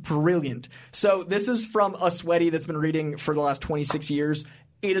 It's brilliant. So this is from a sweaty that's been reading for the last 26 years.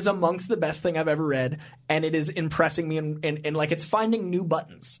 It is amongst the best thing I've ever read, and it is impressing me and like it's finding new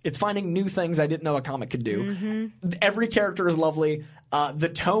buttons. It's finding new things I didn't know a comic could do. Mm-hmm. Every character is lovely. The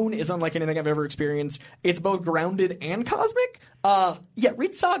tone is unlike anything I've ever experienced. It's both grounded and cosmic.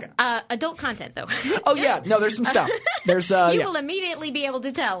 Read Saga. Adult content, though. No, there's some stuff. There's you will immediately be able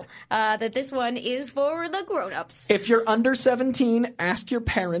to tell that this one is for the grown-ups. If you're under 17, ask your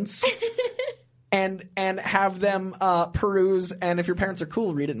parents. And have them peruse, and if your parents are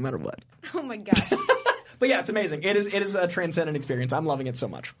cool, read it no matter what. Oh my gosh. But yeah, it's amazing. It is a transcendent experience. I'm loving it so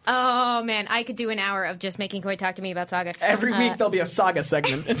much. Oh man, I could do an hour of just making Koi talk to me about Saga. Every week there'll be a Saga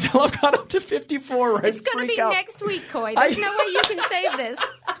segment until I've got up to 54. Right? It's going to be next week, Koi. There's no way you can save this.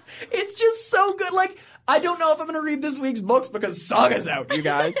 It's just so good. Like, I don't know if I'm going to read this week's books because Saga's out, you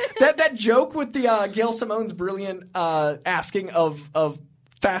guys. that joke with the Gail Simone's brilliant asking of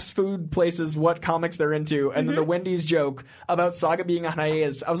fast food places what comics they're into, and then the Wendy's joke about Saga being on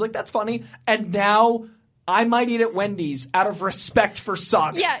hiatus. I was like, that's funny. And now I might eat at Wendy's out of respect for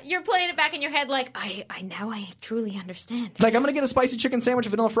Saga. Yeah, you're playing it back in your head like, I truly understand. Like, I'm going to get a spicy chicken sandwich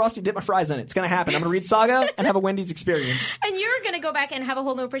with vanilla frosty, dip my fries in it. It's going to happen. I'm going to read Saga and have a Wendy's experience. And you're going to go back and have a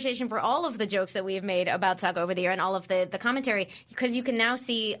whole new appreciation for all of the jokes that we have made about Saga over the year and all of the commentary, because you can now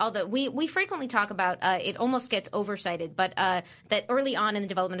see all the... We frequently talk about, it almost gets oversighted, but that early on in the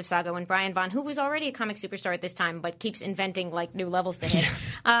development of Saga, when Brian Vaughan, who was already a comic superstar at this time, but keeps inventing, like, new levels to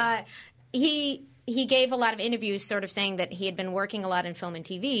hit, he gave a lot of interviews sort of saying that he had been working a lot in film and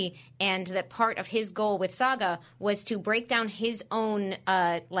TV, and that part of his goal with Saga was to break down his own,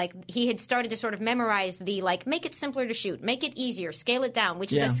 he had started to sort of memorize the, make it simpler to shoot, make it easier, scale it down,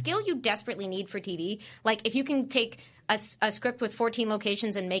 which is a skill you desperately need for TV. Like, if you can take a script with 14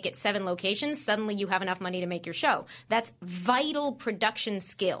 locations and make it 7 locations, suddenly you have enough money to make your show. That's vital production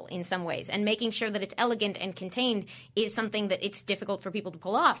skill in some ways, and making sure that it's elegant and contained is something that it's difficult for people to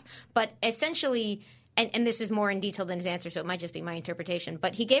pull off. But essentially, and this is more in detail than his answer, so it might just be my interpretation,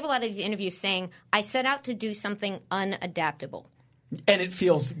 but he gave a lot of these interviews saying, I set out to do something unadaptable. And it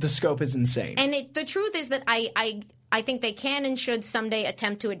feels the scope is insane. And the truth is that I think they can and should someday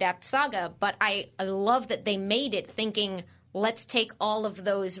attempt to adapt Saga, but I love that they made it thinking, let's take all of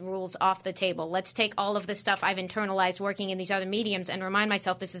those rules off the table. Let's take all of the stuff I've internalized working in these other mediums and remind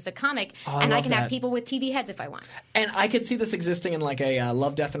myself this is a comic, and I can have people with TV heads if I want. And I could see this existing in like a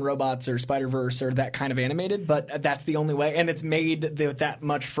Love, Death, and Robots or Spider-Verse or that kind of animated, but that's the only way. And it's made with that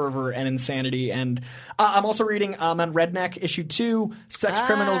much fervor and insanity. And I'm also reading on Redneck issue 2, Sex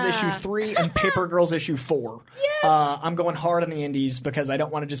Criminals issue 3, and Paper Girls issue 4. Yes! I'm going hard on the indies because I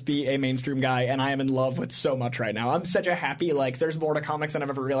don't want to just be a mainstream guy, and I am in love with so much right now. I'm such a happy, like, there's more to comics than I've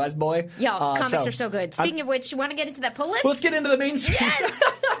ever realized, boy. Yo, comics are so good. Speaking of which, you want to get into that pull list? Let's get into the mainstream. Yes!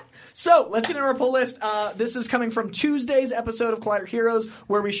 So, let's get into our pull list. This is coming from Tuesday's episode of Collider Heroes,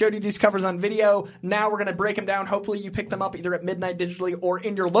 where we showed you these covers on video. Now we're going to break them down. Hopefully you pick them up either at midnight digitally or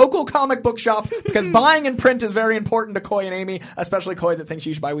in your local comic book shop, because buying in print is very important to Coy and Amy, especially Coy that thinks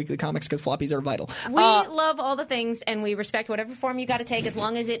you should buy weekly comics because floppies are vital. We love all the things, and we respect whatever form you got to take, as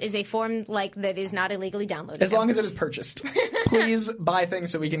long as it is a form like that is not illegally downloaded. As long as it is purchased. Please buy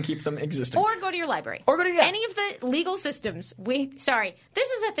things so we can keep them existing. Or go to your library. Or go to any of the legal systems. This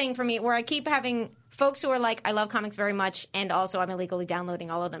is a thing for me where I keep having folks who are like, I love comics very much, and also I'm illegally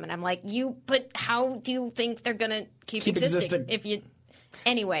downloading all of them. And I'm like, but how do you think they're going to keep existing if you...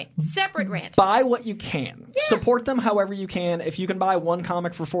 Anyway, separate rant. Buy what you can. Yeah. Support them however you can. If you can buy one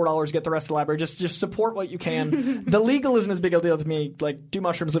comic for $4, get the rest of the library. Just support what you can. The legal isn't as big a deal to me. Like, do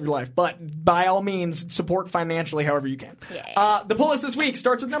mushrooms, live your life. But by all means, support financially however you can. Yeah. The pull list this week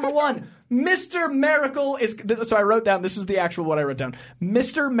starts with number 1. Mr. Miracle is... So I wrote down... This is the actual what I wrote down.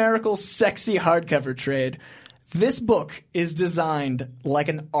 Mr. Miracle's sexy hardcover trade. This book is designed like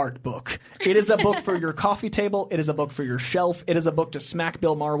an art book. It is a book for your coffee table. It is a book for your shelf. It is a book to smack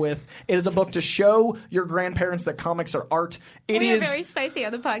Bill Maher with. It is a book to show your grandparents that comics are art. We are very spicy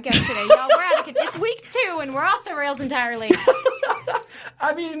on the podcast today, y'all. It's week 2, and we're off the rails entirely.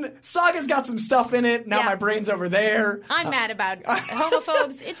 I mean, Saga's got some stuff in it. Now my brain's over there. I'm mad about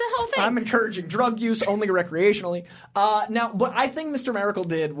homophobes. It's a whole thing. I'm encouraging drug use only recreationally. Now, what I think Mr. Miracle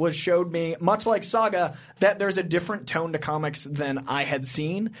did was showed me, much like Saga, that there's a different tone to comics than I had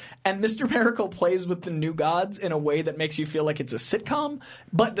seen. And Mr. Miracle plays with the New Gods in a way that makes you feel like it's a sitcom,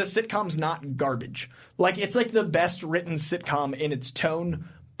 but the sitcom's not garbage. Like, it's like the best written sitcom in its tone,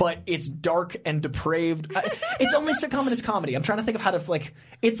 but it's dark and depraved. It's only sitcom and it's comedy. I'm trying to think of how to, like...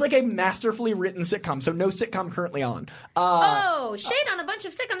 It's like a masterfully written sitcom, so no sitcom currently on. Shade on a bunch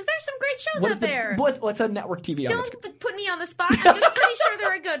of sitcoms. There's some great shows out there. What's a network TV on? Don't put me on the spot. I'm just pretty sure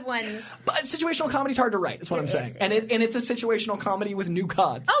there are good ones. But situational comedy's hard to write, is what I'm saying. And it's a situational comedy with New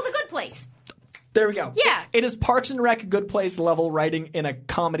Gods. Oh, The Good Place. There we go. Yeah. It is Parks and Rec Good Place level writing in a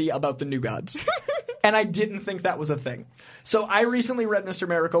comedy about the New Gods. And I didn't think that was a thing. So I recently read Mr.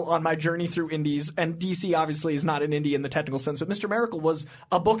 Miracle on my journey through indies, and DC obviously is not an indie in the technical sense, but Mr. Miracle was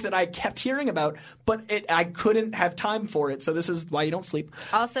a book that I kept hearing about, but I couldn't have time for it, so this is why you don't sleep.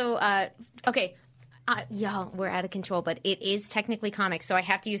 Also, okay. Y'all, we're out of control, but it is technically comics, so I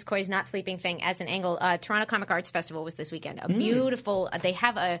have to use Coy's not sleeping thing as an angle. Toronto Comic Arts Festival was this weekend. A beautiful... They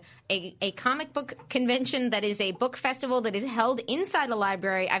have a comic book convention that is a book festival that is held inside a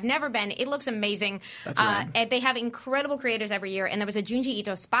library. I've never been. It looks amazing. That's right. And they have incredible creators every year, and there was a Junji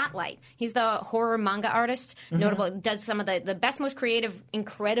Ito spotlight. He's the horror manga artist, notable, does some of the best, most creative,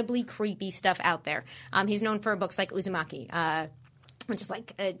 incredibly creepy stuff out there. He's known for books like Uzumaki, which is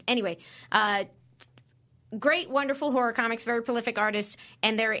like... anyway... Great, wonderful horror comics, very prolific artist,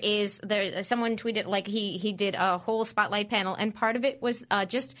 and someone tweeted like he did a whole spotlight panel, and part of it was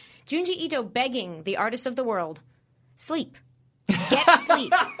just Junji Ito begging the artists of the world, sleep, get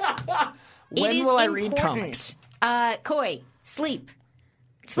sleep. When will I read comics? Coy, sleep.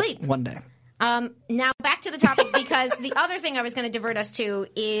 One day. Now back to the topic, because the other thing I was going to divert us to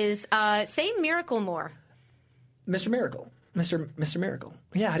is say Miracle more. Mr. Miracle. Mr. Miracle.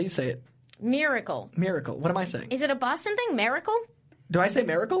 Yeah, how do you say it? Miracle. What am I saying? Is it a Boston thing? Miracle? Do I say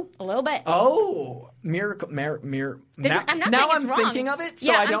miracle? A little bit. Oh, miracle. I'm not now saying I'm it's wrong. thinking of it,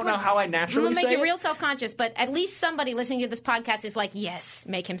 so I don't know how I naturally say it. I'm going to make you real self-conscious, but at least somebody listening to this podcast is like, yes,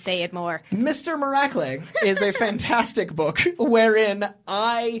 make him say it more. Mr. Miracle is a fantastic book wherein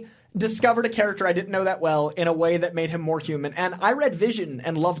I discovered a character I didn't know that well in a way that made him more human. And I read Vision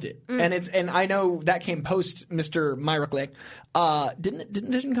and loved it. And I know that came post Mr. Miracle. Didn't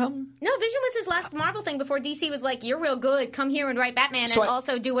Vision come? No, Vision was his last Marvel thing before DC was like, you're real good, come here and write Batman, and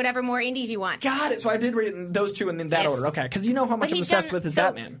also do whatever more indies you want. Got it. So I did read it in those two in that order. Okay, because you know how much I'm obsessed with his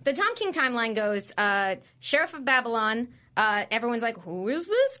Batman. The Tom King timeline goes, Sheriff of Babylon, everyone's like, who is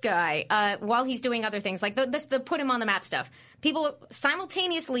this guy? While he's doing other things, like the put him on the map stuff. People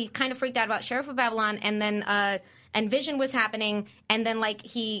simultaneously kind of freaked out about Sheriff of Babylon, and then and Vision was happening, and then like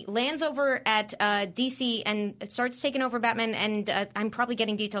he lands over at DC and starts taking over Batman, and I'm probably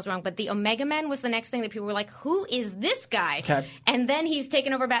getting details wrong, but the Omega Man was the next thing that people were like, who is this guy? Okay. And then he's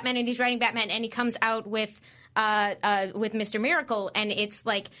taken over Batman, and he's writing Batman, and he comes out with Mr. Miracle, and it's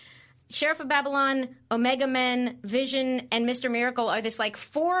like Sheriff of Babylon, Omega Men, Vision, and Mr. Miracle are this like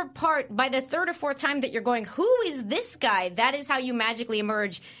 4-part. By the third or fourth time that you're going, who is this guy? That is how you magically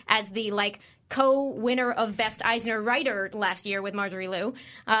emerge as the like co-winner of Best Eisner Writer last year with Marjorie Liu,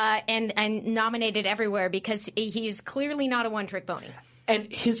 and nominated everywhere because he's clearly not a one-trick pony. And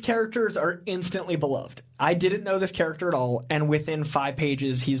his characters are instantly beloved. I didn't know this character at all, and within 5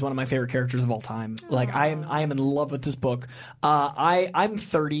 pages, he's one of my favorite characters of all time. Aww. Like I am in love with this book. I'm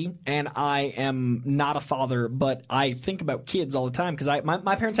 30, and I am not a father, but I think about kids all the time because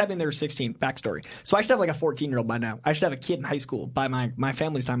my parents had me when they were 16. Backstory. So I should have like a 14-year-old by now. I should have a kid in high school by my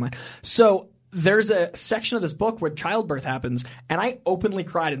family's timeline. So there's a section of this book where childbirth happens, and I openly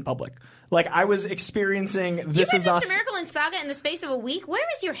cried in public. Like, I was experiencing This Is Us. Mr. Miracle and Saga in the space of a week? Where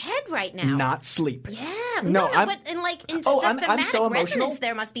is your head right now? Not sleep. Yeah. No, but the thematic so resonance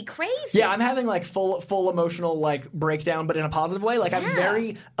there must be crazy. Yeah, I'm having, like, full emotional, like, breakdown, but in a positive way. Like, I'm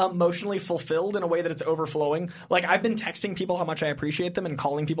very emotionally fulfilled in a way that it's overflowing. Like, I've been texting people how much I appreciate them and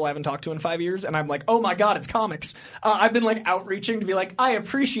calling people I haven't talked to in 5 years, and I'm like, oh my God, it's comics. I've been, like, outreaching to be like, I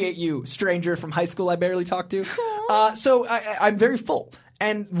appreciate you, stranger from high school I barely talked to. So I'm very full.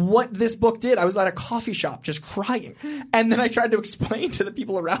 And what this book did, I was at a coffee shop just crying. And then I tried to explain to the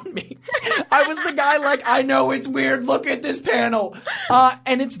people around me. I was the guy like, I know it's weird. Look at this panel.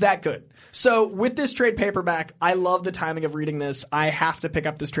 And it's that good. So with this trade paperback, I love the timing of reading this. I have to pick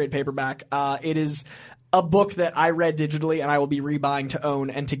up this trade paperback. It is a book that I read digitally and I will be rebuying to own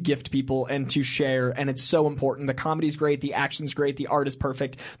and to gift people and to share. And it's so important. The comedy's great. The action's great. The art is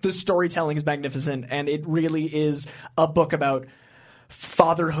perfect. The storytelling is magnificent. And it really is a book about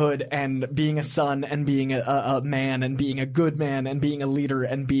fatherhood and being a son and being a man and being a good man and being a leader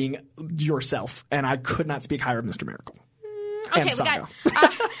and being yourself. And I could not speak higher of Mr. Miracle. Okay, we got.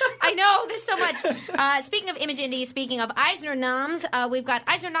 I know there's so much. Speaking of Image Indie, speaking of Eisner noms, we've got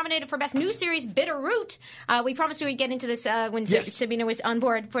Eisner nominated for Best New Series, Bitter Root. We promised you we'd get into this when Sabina was on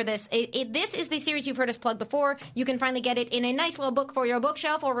board for this. This is the series you've heard us plug before. You can finally get it in a nice little book for your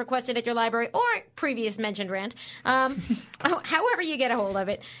bookshelf or request it at your library or previous mentioned rant. However you get a hold of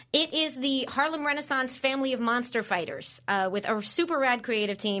it. It is the Harlem Renaissance family of monster fighters with a super rad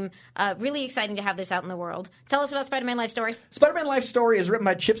creative team. Really exciting to have this out in the world. Tell us about Spider-Man Life Story. Spider-Man Life Story is written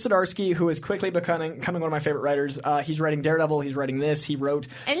by Chip Zdarsky, who is quickly becoming one of my favorite writers. He's writing Daredevil. He's writing this. He wrote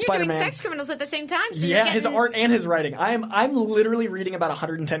and you're Spider-Man. doing Sex Criminals at the same time. So yeah, his art and his writing. I'm literally reading about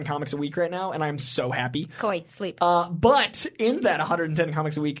 110 comics a week right now, and I'm so happy. Coy, sleep. But in that 110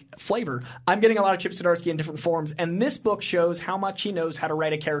 comics a week flavor, I'm getting a lot of Chip Zdarsky in different forms, and this book shows how much he knows how to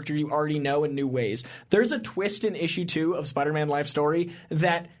write a character you already know in new ways. There's a twist in issue 2 of Spider-Man Life Story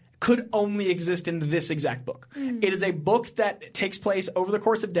that could only exist in this exact book. It is a book that takes place over the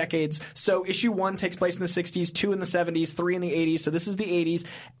course of decades. So issue 1 takes place in the 60s, 2 in the 70s, 3 in the 80s. So this is the 80s.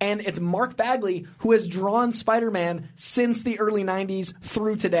 And it's Mark Bagley who has drawn Spider-Man since the early 90s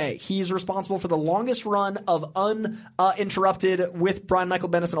through today. He's responsible for the longest run of uninterrupted with Brian Michael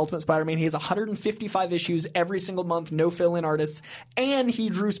Bendis and Ultimate Spider-Man. He has 155 issues every single month, no fill-in artists. And he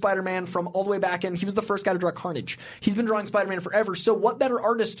drew Spider-Man from all the way back in. He was the first guy to draw Carnage. He's been drawing Spider-Man forever. So what better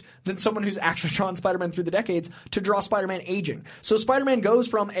artist than someone who's actually drawn Spider-Man through the decades to draw Spider-Man aging. So Spider-Man goes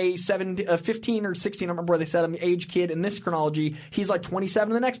from a 15 or 16, I don't remember where they said him, age kid in this chronology. He's like 27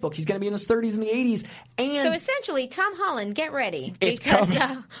 in the next book. He's going to be in his 30s in the 80s. And so essentially, Tom Holland, get ready. Because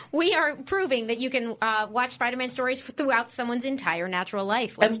we are proving that you can watch Spider-Man stories throughout someone's entire natural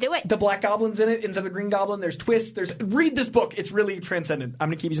life. Let's do it. The Black Goblin's in it instead of the Green Goblin. There's twists. Read this book. It's really transcendent. I'm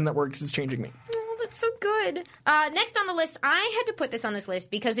going to keep using that word because it's changing me. That's so good. Next on the list, I had to put this on this list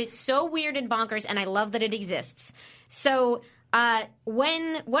because it's so weird and bonkers, and I love that it exists. So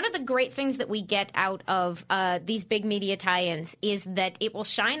one of the great things that we get out of these big media tie-ins is that it will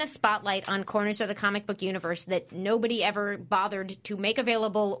shine a spotlight on corners of the comic book universe that nobody ever bothered to make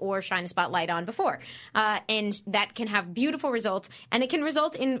available or shine a spotlight on before. And that can have beautiful results, and it can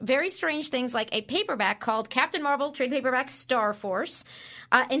result in very strange things like a paperback called Captain Marvel trade paperback Star Force.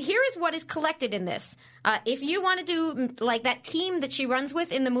 And here is what is collected in this. If you want to do like that team that she runs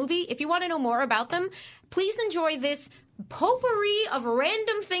with in the movie, if you want to know more about them, please enjoy this potpourri of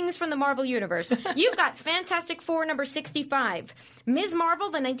random things from the Marvel Universe. You've got Fantastic Four number 65, Ms. Marvel,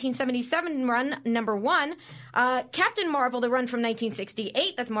 the 1977 run, number 1, Captain Marvel, the run from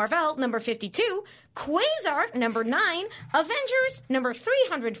 1968, that's Marvel, number 52, Quasar, number 9, Avengers, number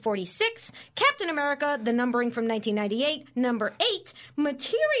 346, Captain America, the numbering from 1998, number 8,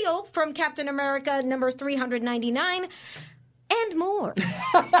 Material from Captain America, number 399, and more.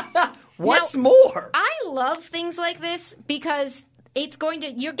 What's now, more? I love things like this because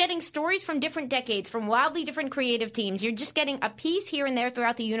you're getting stories from different decades, from wildly different creative teams. You're just getting a piece here and there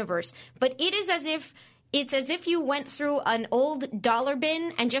throughout the universe. But it's as if you went through an old dollar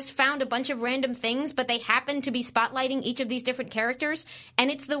bin and just found a bunch of random things, but they happen to be spotlighting each of these different characters. And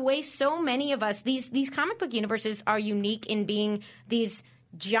it's the way so many of us, these comic book universes are unique in being these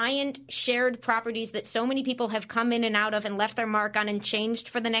giant shared properties that so many people have come in and out of and left their mark on and changed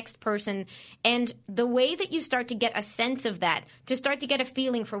for the next person. And the way that you start to get a sense of that, to start to get a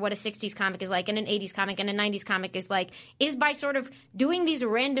feeling for what a 60s comic is like and an 80s comic and a 90s comic is like, is by sort of doing these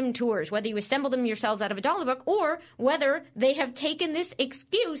random tours, whether you assemble them yourselves out of a dollar book or whether they have taken this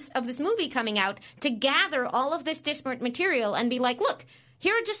excuse of this movie coming out to gather all of this disparate material and be like, look,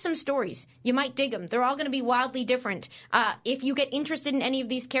 here are just some stories. You might dig them. They're all going to be wildly different. If you get interested in any of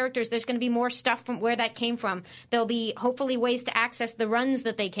these characters, there's going to be more stuff from where that came from. There'll be hopefully ways to access the runs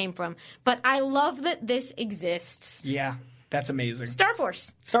that they came from. But I love that this exists. Yeah, that's amazing. Star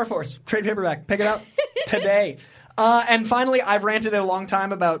Force. Star Force. Trade paperback. Pick it up today. And finally, I've ranted a long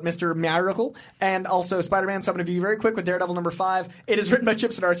time about Mr. Miracle and also Spider-Man, so I'm going to be very quick with Daredevil number 5. It is written by Chip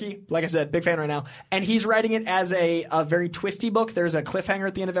Zdarsky. Like I said, big fan right now. And he's writing it as a very twisty book. There's a cliffhanger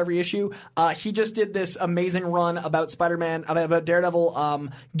at the end of every issue. He just did this amazing run about Spider-Man, about Daredevil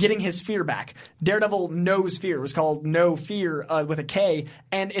getting his fear back. Daredevil Knows Fear. It was called No Fear with a K.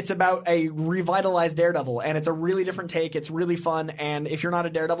 And it's about a revitalized Daredevil. And it's a really different take. It's really fun. And if you're not a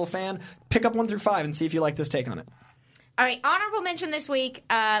Daredevil fan, pick up 1 through 5 and see if you like this take on it. All right, honorable mention this week,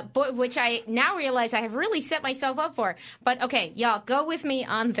 which I now realize I have really set myself up for. But, okay, y'all, go with me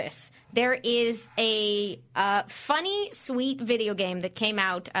on this. There is a funny, sweet video game that came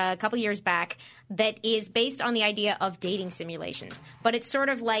out a couple years back that is based on the idea of dating simulations. But it's sort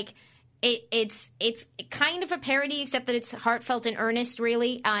of like... It's kind of a parody, except that it's heartfelt and earnest,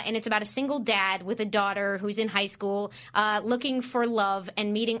 really. And it's about a single dad with a daughter who's in high school looking for love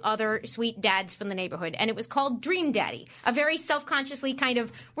and meeting other sweet dads from the neighborhood. And it was called Dream Daddy, a very self-consciously kind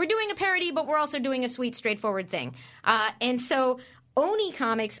of, we're doing a parody, but we're also doing a sweet, straightforward thing. And so... Oni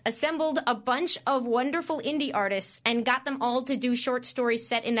Comics assembled a bunch of wonderful indie artists and got them all to do short stories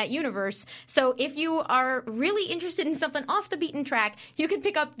set in that universe. So if you are really interested in something off the beaten track, you can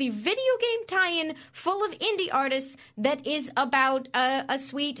pick up the video game tie-in full of indie artists that is about a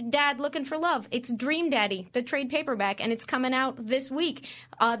sweet dad looking for love. It's Dream Daddy, the trade paperback, and it's coming out this week.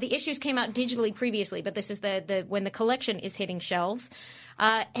 The issues came out digitally previously, but this is the when the collection is hitting shelves.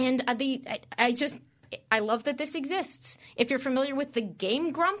 I love that this exists. If you're familiar with the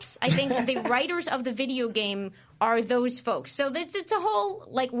Game Grumps, I think the writers of the video game are those folks. So it's a whole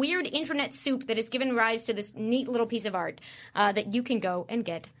like weird internet soup that has given rise to this neat little piece of art that you can go and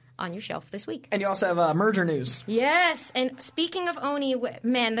get on your shelf this week. And you also have merger news. Yes. And speaking of Oni,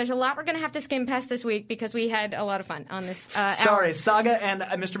 man, there's a lot we're going to have to skim past this week because we had a lot of fun on this Sorry, hour. Saga and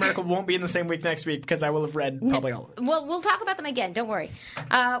Mr. Miracle won't be in the same week next week because I will have read probably all of it. Well, we'll talk about them again. Don't worry.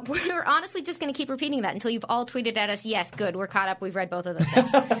 We're honestly just going to keep repeating that until you've all tweeted at us, yes, good, we're caught up, we've read both of those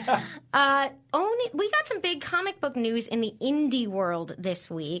things. We got some big comic book news in the indie world this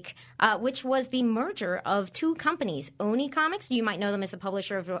week, which was the merger of 2 companies. Oni Comics, you might know them as the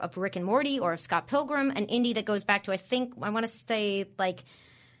publisher of Rick and Morty or of Scott Pilgrim, an indie that goes back to, I want to say, like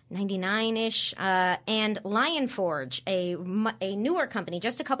 99-ish, and Lion Forge, a newer company,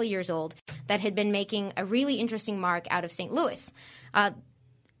 just a couple years old, that had been making a really interesting mark out of St. Louis.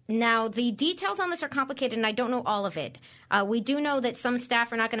 Now, the details on this are complicated, and I don't know all of it. We do know that some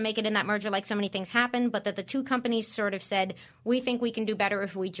staff are not going to make it in that merger like so many things happen, but that the 2 companies sort of said, we think we can do better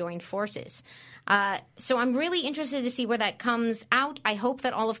if we join forces. So I'm really interested to see where that comes out. I hope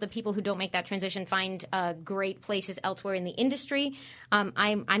that all of the people who don't make that transition find great places elsewhere in the industry.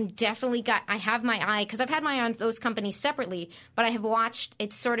 I'm definitely I have my eye, because I've had my eye on those companies separately, but I have watched,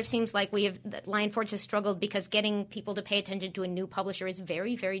 it sort of seems like Lion Forge has struggled because getting people to pay attention to a new publisher is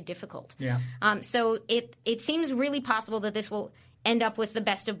very, very difficult. Yeah. So it seems really possible that this will end up with the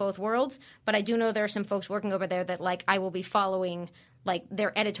best of both worlds, but I do know there are some folks working over there that I will be following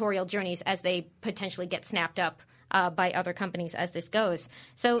their editorial journeys as they potentially get snapped up by other companies as this goes.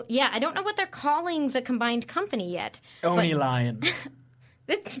 So yeah, I don't know what they're calling the combined company yet. Oni Lion.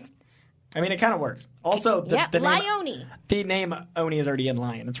 I mean, it kind of works. Also, the Lioni. The name Oni is already in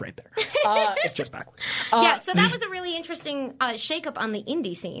Lion. It's right there. It's just backwards. So that was a really interesting shakeup on the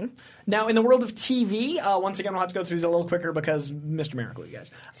indie scene. Now, in the world of TV, once again, we'll have to go through these a little quicker because Mr. Miracle, you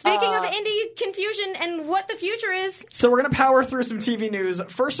guys. Speaking of indie confusion and what the future is. So we're going to power through some TV news.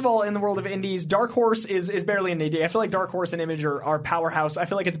 First of all, in the world of indies, Dark Horse is barely an indie. I feel like Dark Horse and Image are powerhouse. I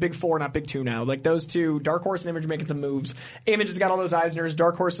feel like it's Big 4, not Big 2 now. Like those two, Dark Horse and Image making some moves. Image has got all those Eisners.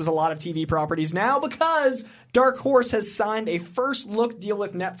 Dark Horse has a lot of TV properties now because Dark Horse has signed a first look deal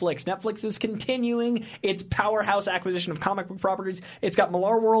with Netflix. Netflix is continuing its powerhouse acquisition of comic book properties. It's got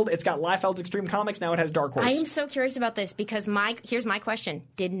Millar World. It's got Liefeld's Extreme Comics. Now it has Dark Horse. I am so curious about this because here's my question.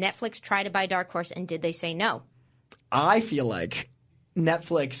 Did Netflix try to buy Dark Horse and did they say no? I feel like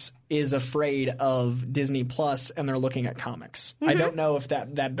Netflix is afraid of Disney Plus and they're looking at comics. I don't know if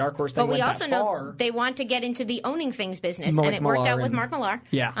that Dark Horse thing went that far. But we also know they want to get into the owning things business, and it worked out with Mark Millar.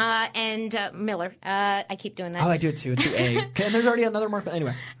 Yeah. And Miller. I keep doing that. Oh, I do it too. It's the A. Okay, and there's already another Mark.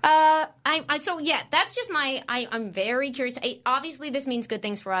 Anyway. That's just I'm very curious. Obviously, this means good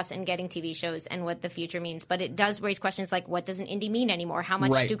things for us in getting TV shows and what the future means, but it does raise questions like, what does an indie mean anymore? How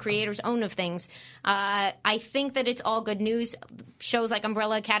much do creators own of things? I think that it's all good news. Shows like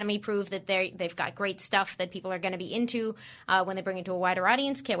Umbrella Academy prove that they've got great stuff that people are going to be into when they bring it to a wider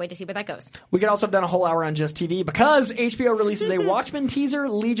audience. Can't wait to see where that goes. We could also have done a whole hour on just TV because HBO releases a Watchmen teaser,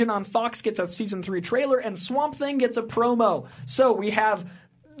 Legion on Fox gets a season 3 trailer, and Swamp Thing gets a promo. So we have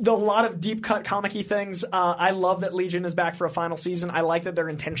a lot of deep cut comic-y things. I love that Legion is back for a final season. I like that they're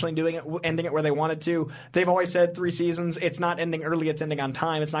intentionally doing it, ending it where they wanted to. They've always said 3 seasons. It's not ending early, it's ending on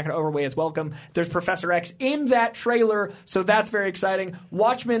time. It's not going to overweigh its welcome. There's Professor X in that trailer, so that's very exciting.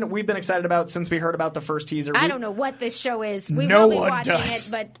 Watchmen, we've been excited about since we heard about the first teaser. I don't know what this show is. We no will be one watching does.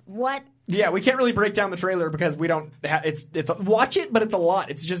 it, but what? Yeah, we can't really break down the trailer because we don't it's watch it, but it's a lot.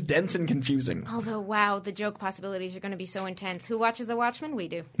 It's just dense and confusing. Although, wow, the joke possibilities are going to be so intense. Who watches The Watchmen? We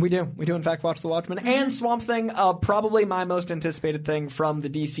do. We do, in fact, watch The Watchmen. And Swamp Thing, probably my most anticipated thing from the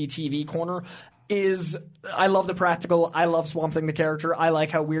DC TV corner is I love the practical. I love Swamp Thing, the character. I like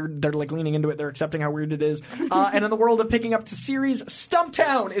how weird they're like leaning into it. They're accepting how weird it is. And in the world of picking up to series,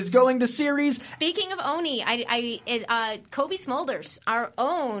 Stumptown is going to series. Speaking of Oni, Kobe Smulders, our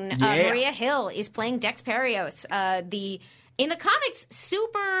own Maria Hill, is playing Dex Perios, in the comics,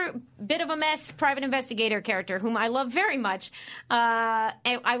 super bit of a mess private investigator character, whom I love very much. And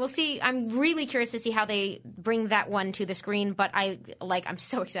I will see. I'm really curious to see how they bring that one to the screen. But I'm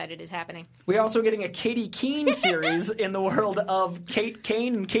so excited it's happening. We're also getting a Katie Keene series in the world of Kate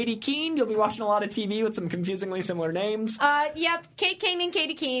Kane and Katie Keene. You'll be watching a lot of TV with some confusingly similar names. Yep, Kate Kane and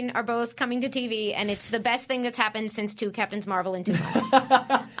Katie Keene are both coming to TV, and it's the best thing that's happened since 2 Captains Marvel in 2 months.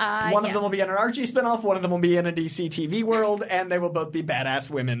 One of them will be in an Archie spinoff. One of them will be in a DC TV world. And they will both be badass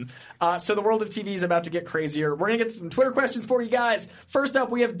women. So the world of TV is about to get crazier. We're going to get some Twitter questions for you guys. First up,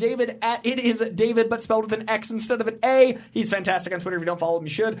 we have David at It Is David, but spelled with an X instead of an A. He's fantastic on Twitter. If you don't follow him, you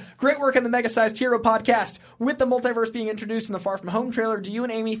should. Great work on the Mega-Sized Hero podcast. With the multiverse being introduced in the Far From Home trailer, do you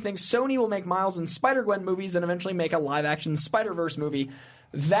and Amy think Sony will make Miles and Spider-Gwen movies and eventually make a live-action Spider-Verse movie?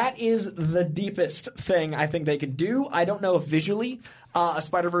 That is the deepest thing I think they could do. I don't know if visually a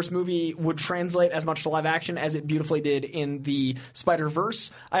Spider-Verse movie would translate as much to live action as it beautifully did in the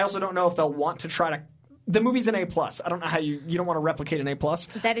Spider-Verse. I also don't know if they'll want to try to... The movie's an A+. I don't know how you don't want to replicate an A+.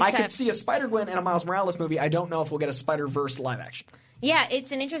 I could see a Spider-Gwen and a Miles Morales movie. I don't know if we'll get a Spider-Verse live action. Yeah,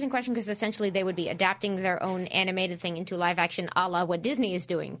 it's an interesting question because essentially they would be adapting their own animated thing into live action a la what Disney is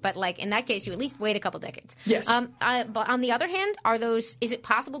doing. But like in that case, you at least wait a couple decades. Yes. But on the other hand, is it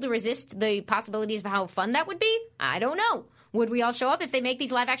possible to resist the possibilities of how fun that would be? I don't know. Would we all show up if they make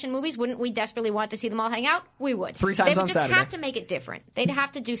these live-action movies? Wouldn't we desperately want to see them all hang out? We would. 3 times on Saturday. They would just have to make it different. They'd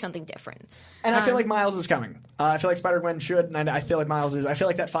have to do something different. And I feel like Miles is coming. I feel like Spider-Gwen should, and I feel like Miles is. I feel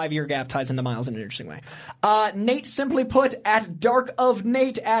like that 5-year gap ties into Miles in an interesting way. Nate Simply Put at Dark of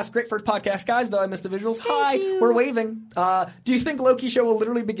Nate asked, great first podcast, guys, though I missed the visuals. Hi, we're waving. Do you think Loki show will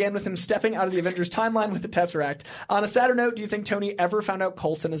literally begin with him stepping out of the Avengers timeline with the Tesseract? On a sadder note, do you think Tony ever found out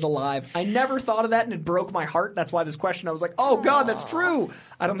Coulson is alive? I never thought of that, and it broke my heart. That's why this question, I was like, oh, God, that's true.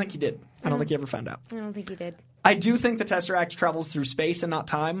 I don't think he did. I don't think he ever found out. I don't think he did. I do think the Tesseract travels through space and not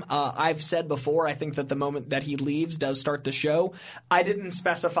time. I've said before, I think that the moment that he leaves does start the show. I didn't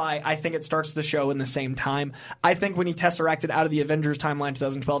specify. I think it starts the show in the same time. I think when he Tesseracted out of the Avengers timeline in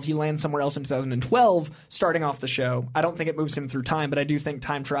 2012, he lands somewhere else in 2012, starting off the show. I don't think it moves him through time, but I do think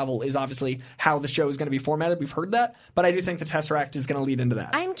time travel is obviously how the show is going to be formatted. We've heard that, but I do think the Tesseract is going to lead into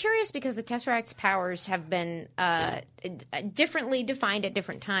that. I'm curious because the Tesseract's powers have been differently defined at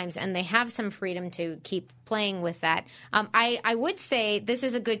different times, and they have some freedom to keep playing playing with that. I would say this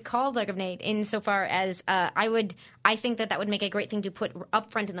is a good call, Doug of Nate, insofar as I think that would make a great thing to put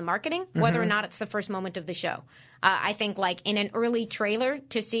up front in the marketing, whether or not it's the first moment of the show. I think, like, in an early trailer,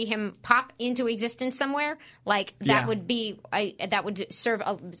 to see him pop into existence somewhere, like, that would be that would serve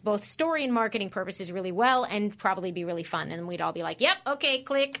both story and marketing purposes really well, and probably be really fun. And we'd all be like, "Yep, okay,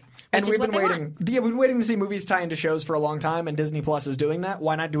 click." And we've been waiting. Yeah, we've been waiting to see movies tie into shows for a long time, and Disney Plus is doing that.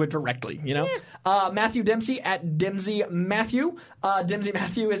 Why not do it directly? You know, Matthew Dempsey at Dempsey Matthew. Dempsey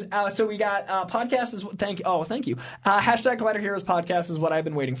Matthew is so we got podcast is thank you. Hashtag Collider Heroes podcast is what I've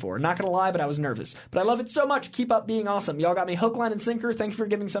been waiting for. Not gonna lie, but I was nervous, but I love it so much. Keep up being awesome. Y'all got me hook, line, and sinker. Thank you for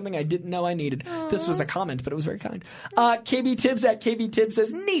giving something I didn't know I needed. Aww. This was a comment, but it was very kind. KB Tibbs at KB Tibbs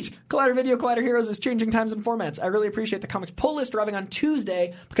says, neat! Collider Video, Collider Heroes is changing times and formats. I really appreciate the comics pull list arriving on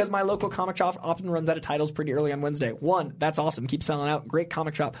Tuesday because my local comic shop often runs out of titles pretty early on Wednesday. 1, that's awesome. Keep selling out. Great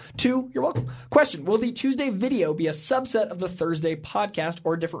comic shop. 2, you're welcome. Question, will the Tuesday video be a subset of the Thursday podcast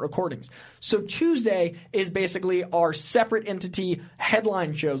or different recordings? So Tuesday is basically our separate entity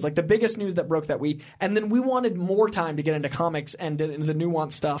headline shows, like the biggest news that broke that week, and then we wanted more time to get into comics and into the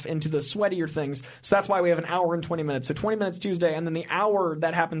nuanced stuff, into the sweatier things. So that's why we have an hour and 20 minutes. So 20 minutes Tuesday, and then the hour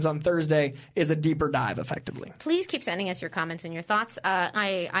that happens on Thursday is a deeper dive, effectively. Please keep sending us your comments and your thoughts.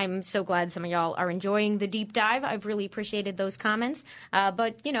 I'm so glad some of y'all are enjoying the deep dive. I've really appreciated those comments.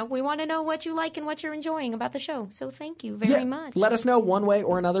 But, you know, we want to know what you like and what you're enjoying about the show. So thank you very much. Let us know one way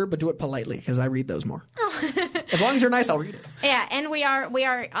or another, but do it politely, because I read those more. As long as you're nice, I'll read it. Yeah, and we are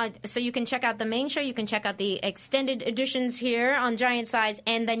so you can check out the main show, you can check out the extended editions here on Giant Size,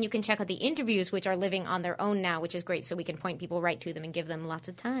 and then you can check out the interviews, which are living on their own now, which is great, so we can point people right to them and give them lots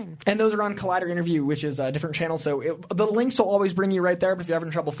of time. And those are on Collider Interview, which is a different channel, so the links will always bring you right there, but if you're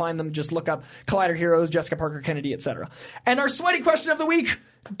having trouble finding them, just look up Collider Heroes, Jessica Parker Kennedy, etc. And our sweaty question of the week,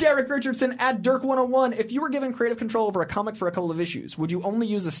 Derek Richardson at Dirk101. If you were given creative control over a comic for a couple of issues, would you only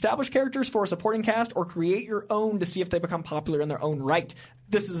use established characters for a supporting cast or create your own to see if they become popular in their own right?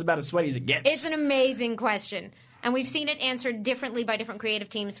 This is about as sweaty as it gets. It's an amazing question. And we've seen it answered differently by different creative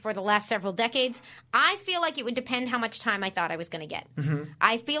teams for the last several decades. I feel like it would depend how much time I thought I was going to get. Mm-hmm.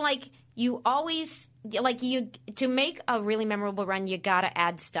 I feel like you always, to make a really memorable run, you got to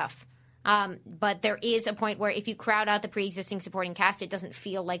add stuff. But there is a point where if you crowd out the pre-existing supporting cast, it doesn't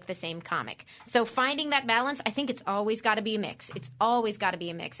feel like the same comic. So finding that balance, I think it's always got to be a mix. It's always got to be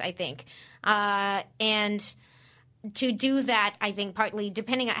a mix, I think. And to do that, I think partly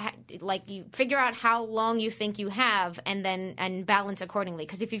depending on you figure out how long you think you have, and balance accordingly.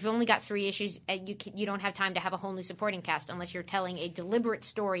 Because if you've only got 3 issues, you don't have time to have a whole new supporting cast unless you're telling a deliberate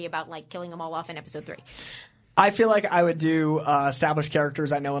story about killing them all off in episode 3. I feel like I would do established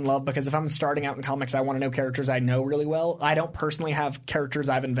characters I know and love, because if I'm starting out in comics, I want to know characters I know really well. I don't personally have characters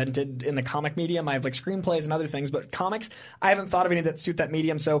I've invented in the comic medium. I have screenplays and other things, but comics, I haven't thought of any that suit that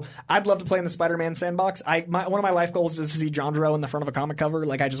medium. So I'd love to play in the Spider-Man sandbox. One of my life goals is to see John Doe in the front of a comic cover.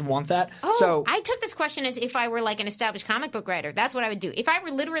 I just want that. Oh, so I took this question as if I were an established comic book writer. That's what I would do. If I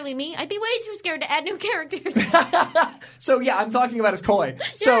were literally me, I'd be way too scared to add new characters. So yeah, I'm talking about as Coy.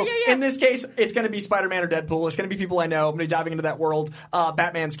 So in this case, it's going to be Spider-Man or Deadpool. It's going to be people I know. I'm going to be diving into that world.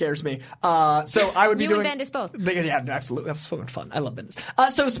 Batman scares me. So I would be doing... You and Bendis both. Yeah, absolutely. That was so much fun. I love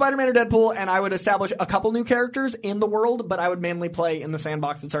Bendis. So Spider-Man or Deadpool, and I would establish a couple new characters in the world, but I would mainly play in the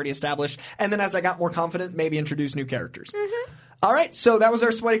sandbox that's already established. And then as I got more confident, maybe introduce new characters. Mm-hmm. All right, so that was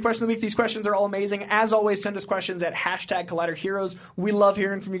our sweaty question of the week. These questions are all amazing. As always, send us questions at hashtag Collider Heroes. We love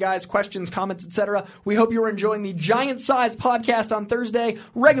hearing from you guys, questions, comments, etc. We hope you are enjoying the Giant Size podcast on Thursday,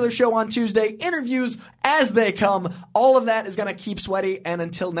 regular show on Tuesday, interviews as they come. All of that is going to keep sweaty. And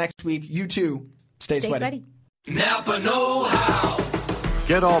until next week, you too, stay sweaty. Napa know-how.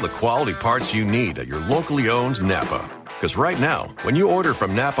 Get all the quality parts you need at your locally owned Napa. Because right now, when you order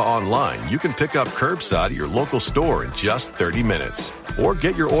from Napa online, you can pick up curbside at your local store in just 30 minutes. Or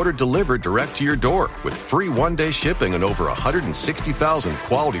get your order delivered direct to your door with free one-day shipping on over 160,000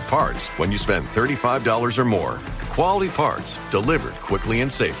 quality parts when you spend $35 or more. Quality parts delivered quickly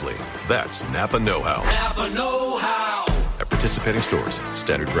and safely. That's Napa know-how. Napa know-how. At participating stores,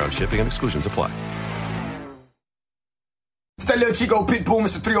 standard ground shipping and exclusions apply. It's that little Chico Pitbull,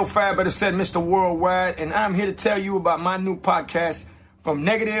 Mr. 305, better said Mr. Worldwide, and I'm here to tell you about my new podcast, From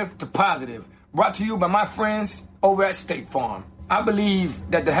Negative to Positive, brought to you by my friends over at State Farm. I believe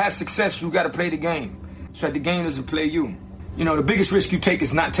that to have success, you got to play the game, so that the game doesn't play you. You know, the biggest risk you take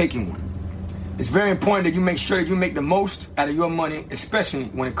is not taking one. It's very important that you make sure that you make the most out of your money, especially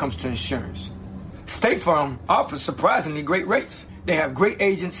when it comes to insurance. State Farm offers surprisingly great rates. They have great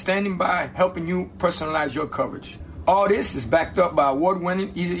agents standing by helping you personalize your coverage. All this is backed up by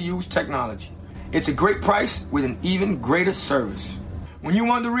award-winning, easy-to-use technology. It's a great price with an even greater service. When you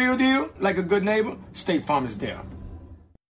want the real deal, like a good neighbor, State Farm is there.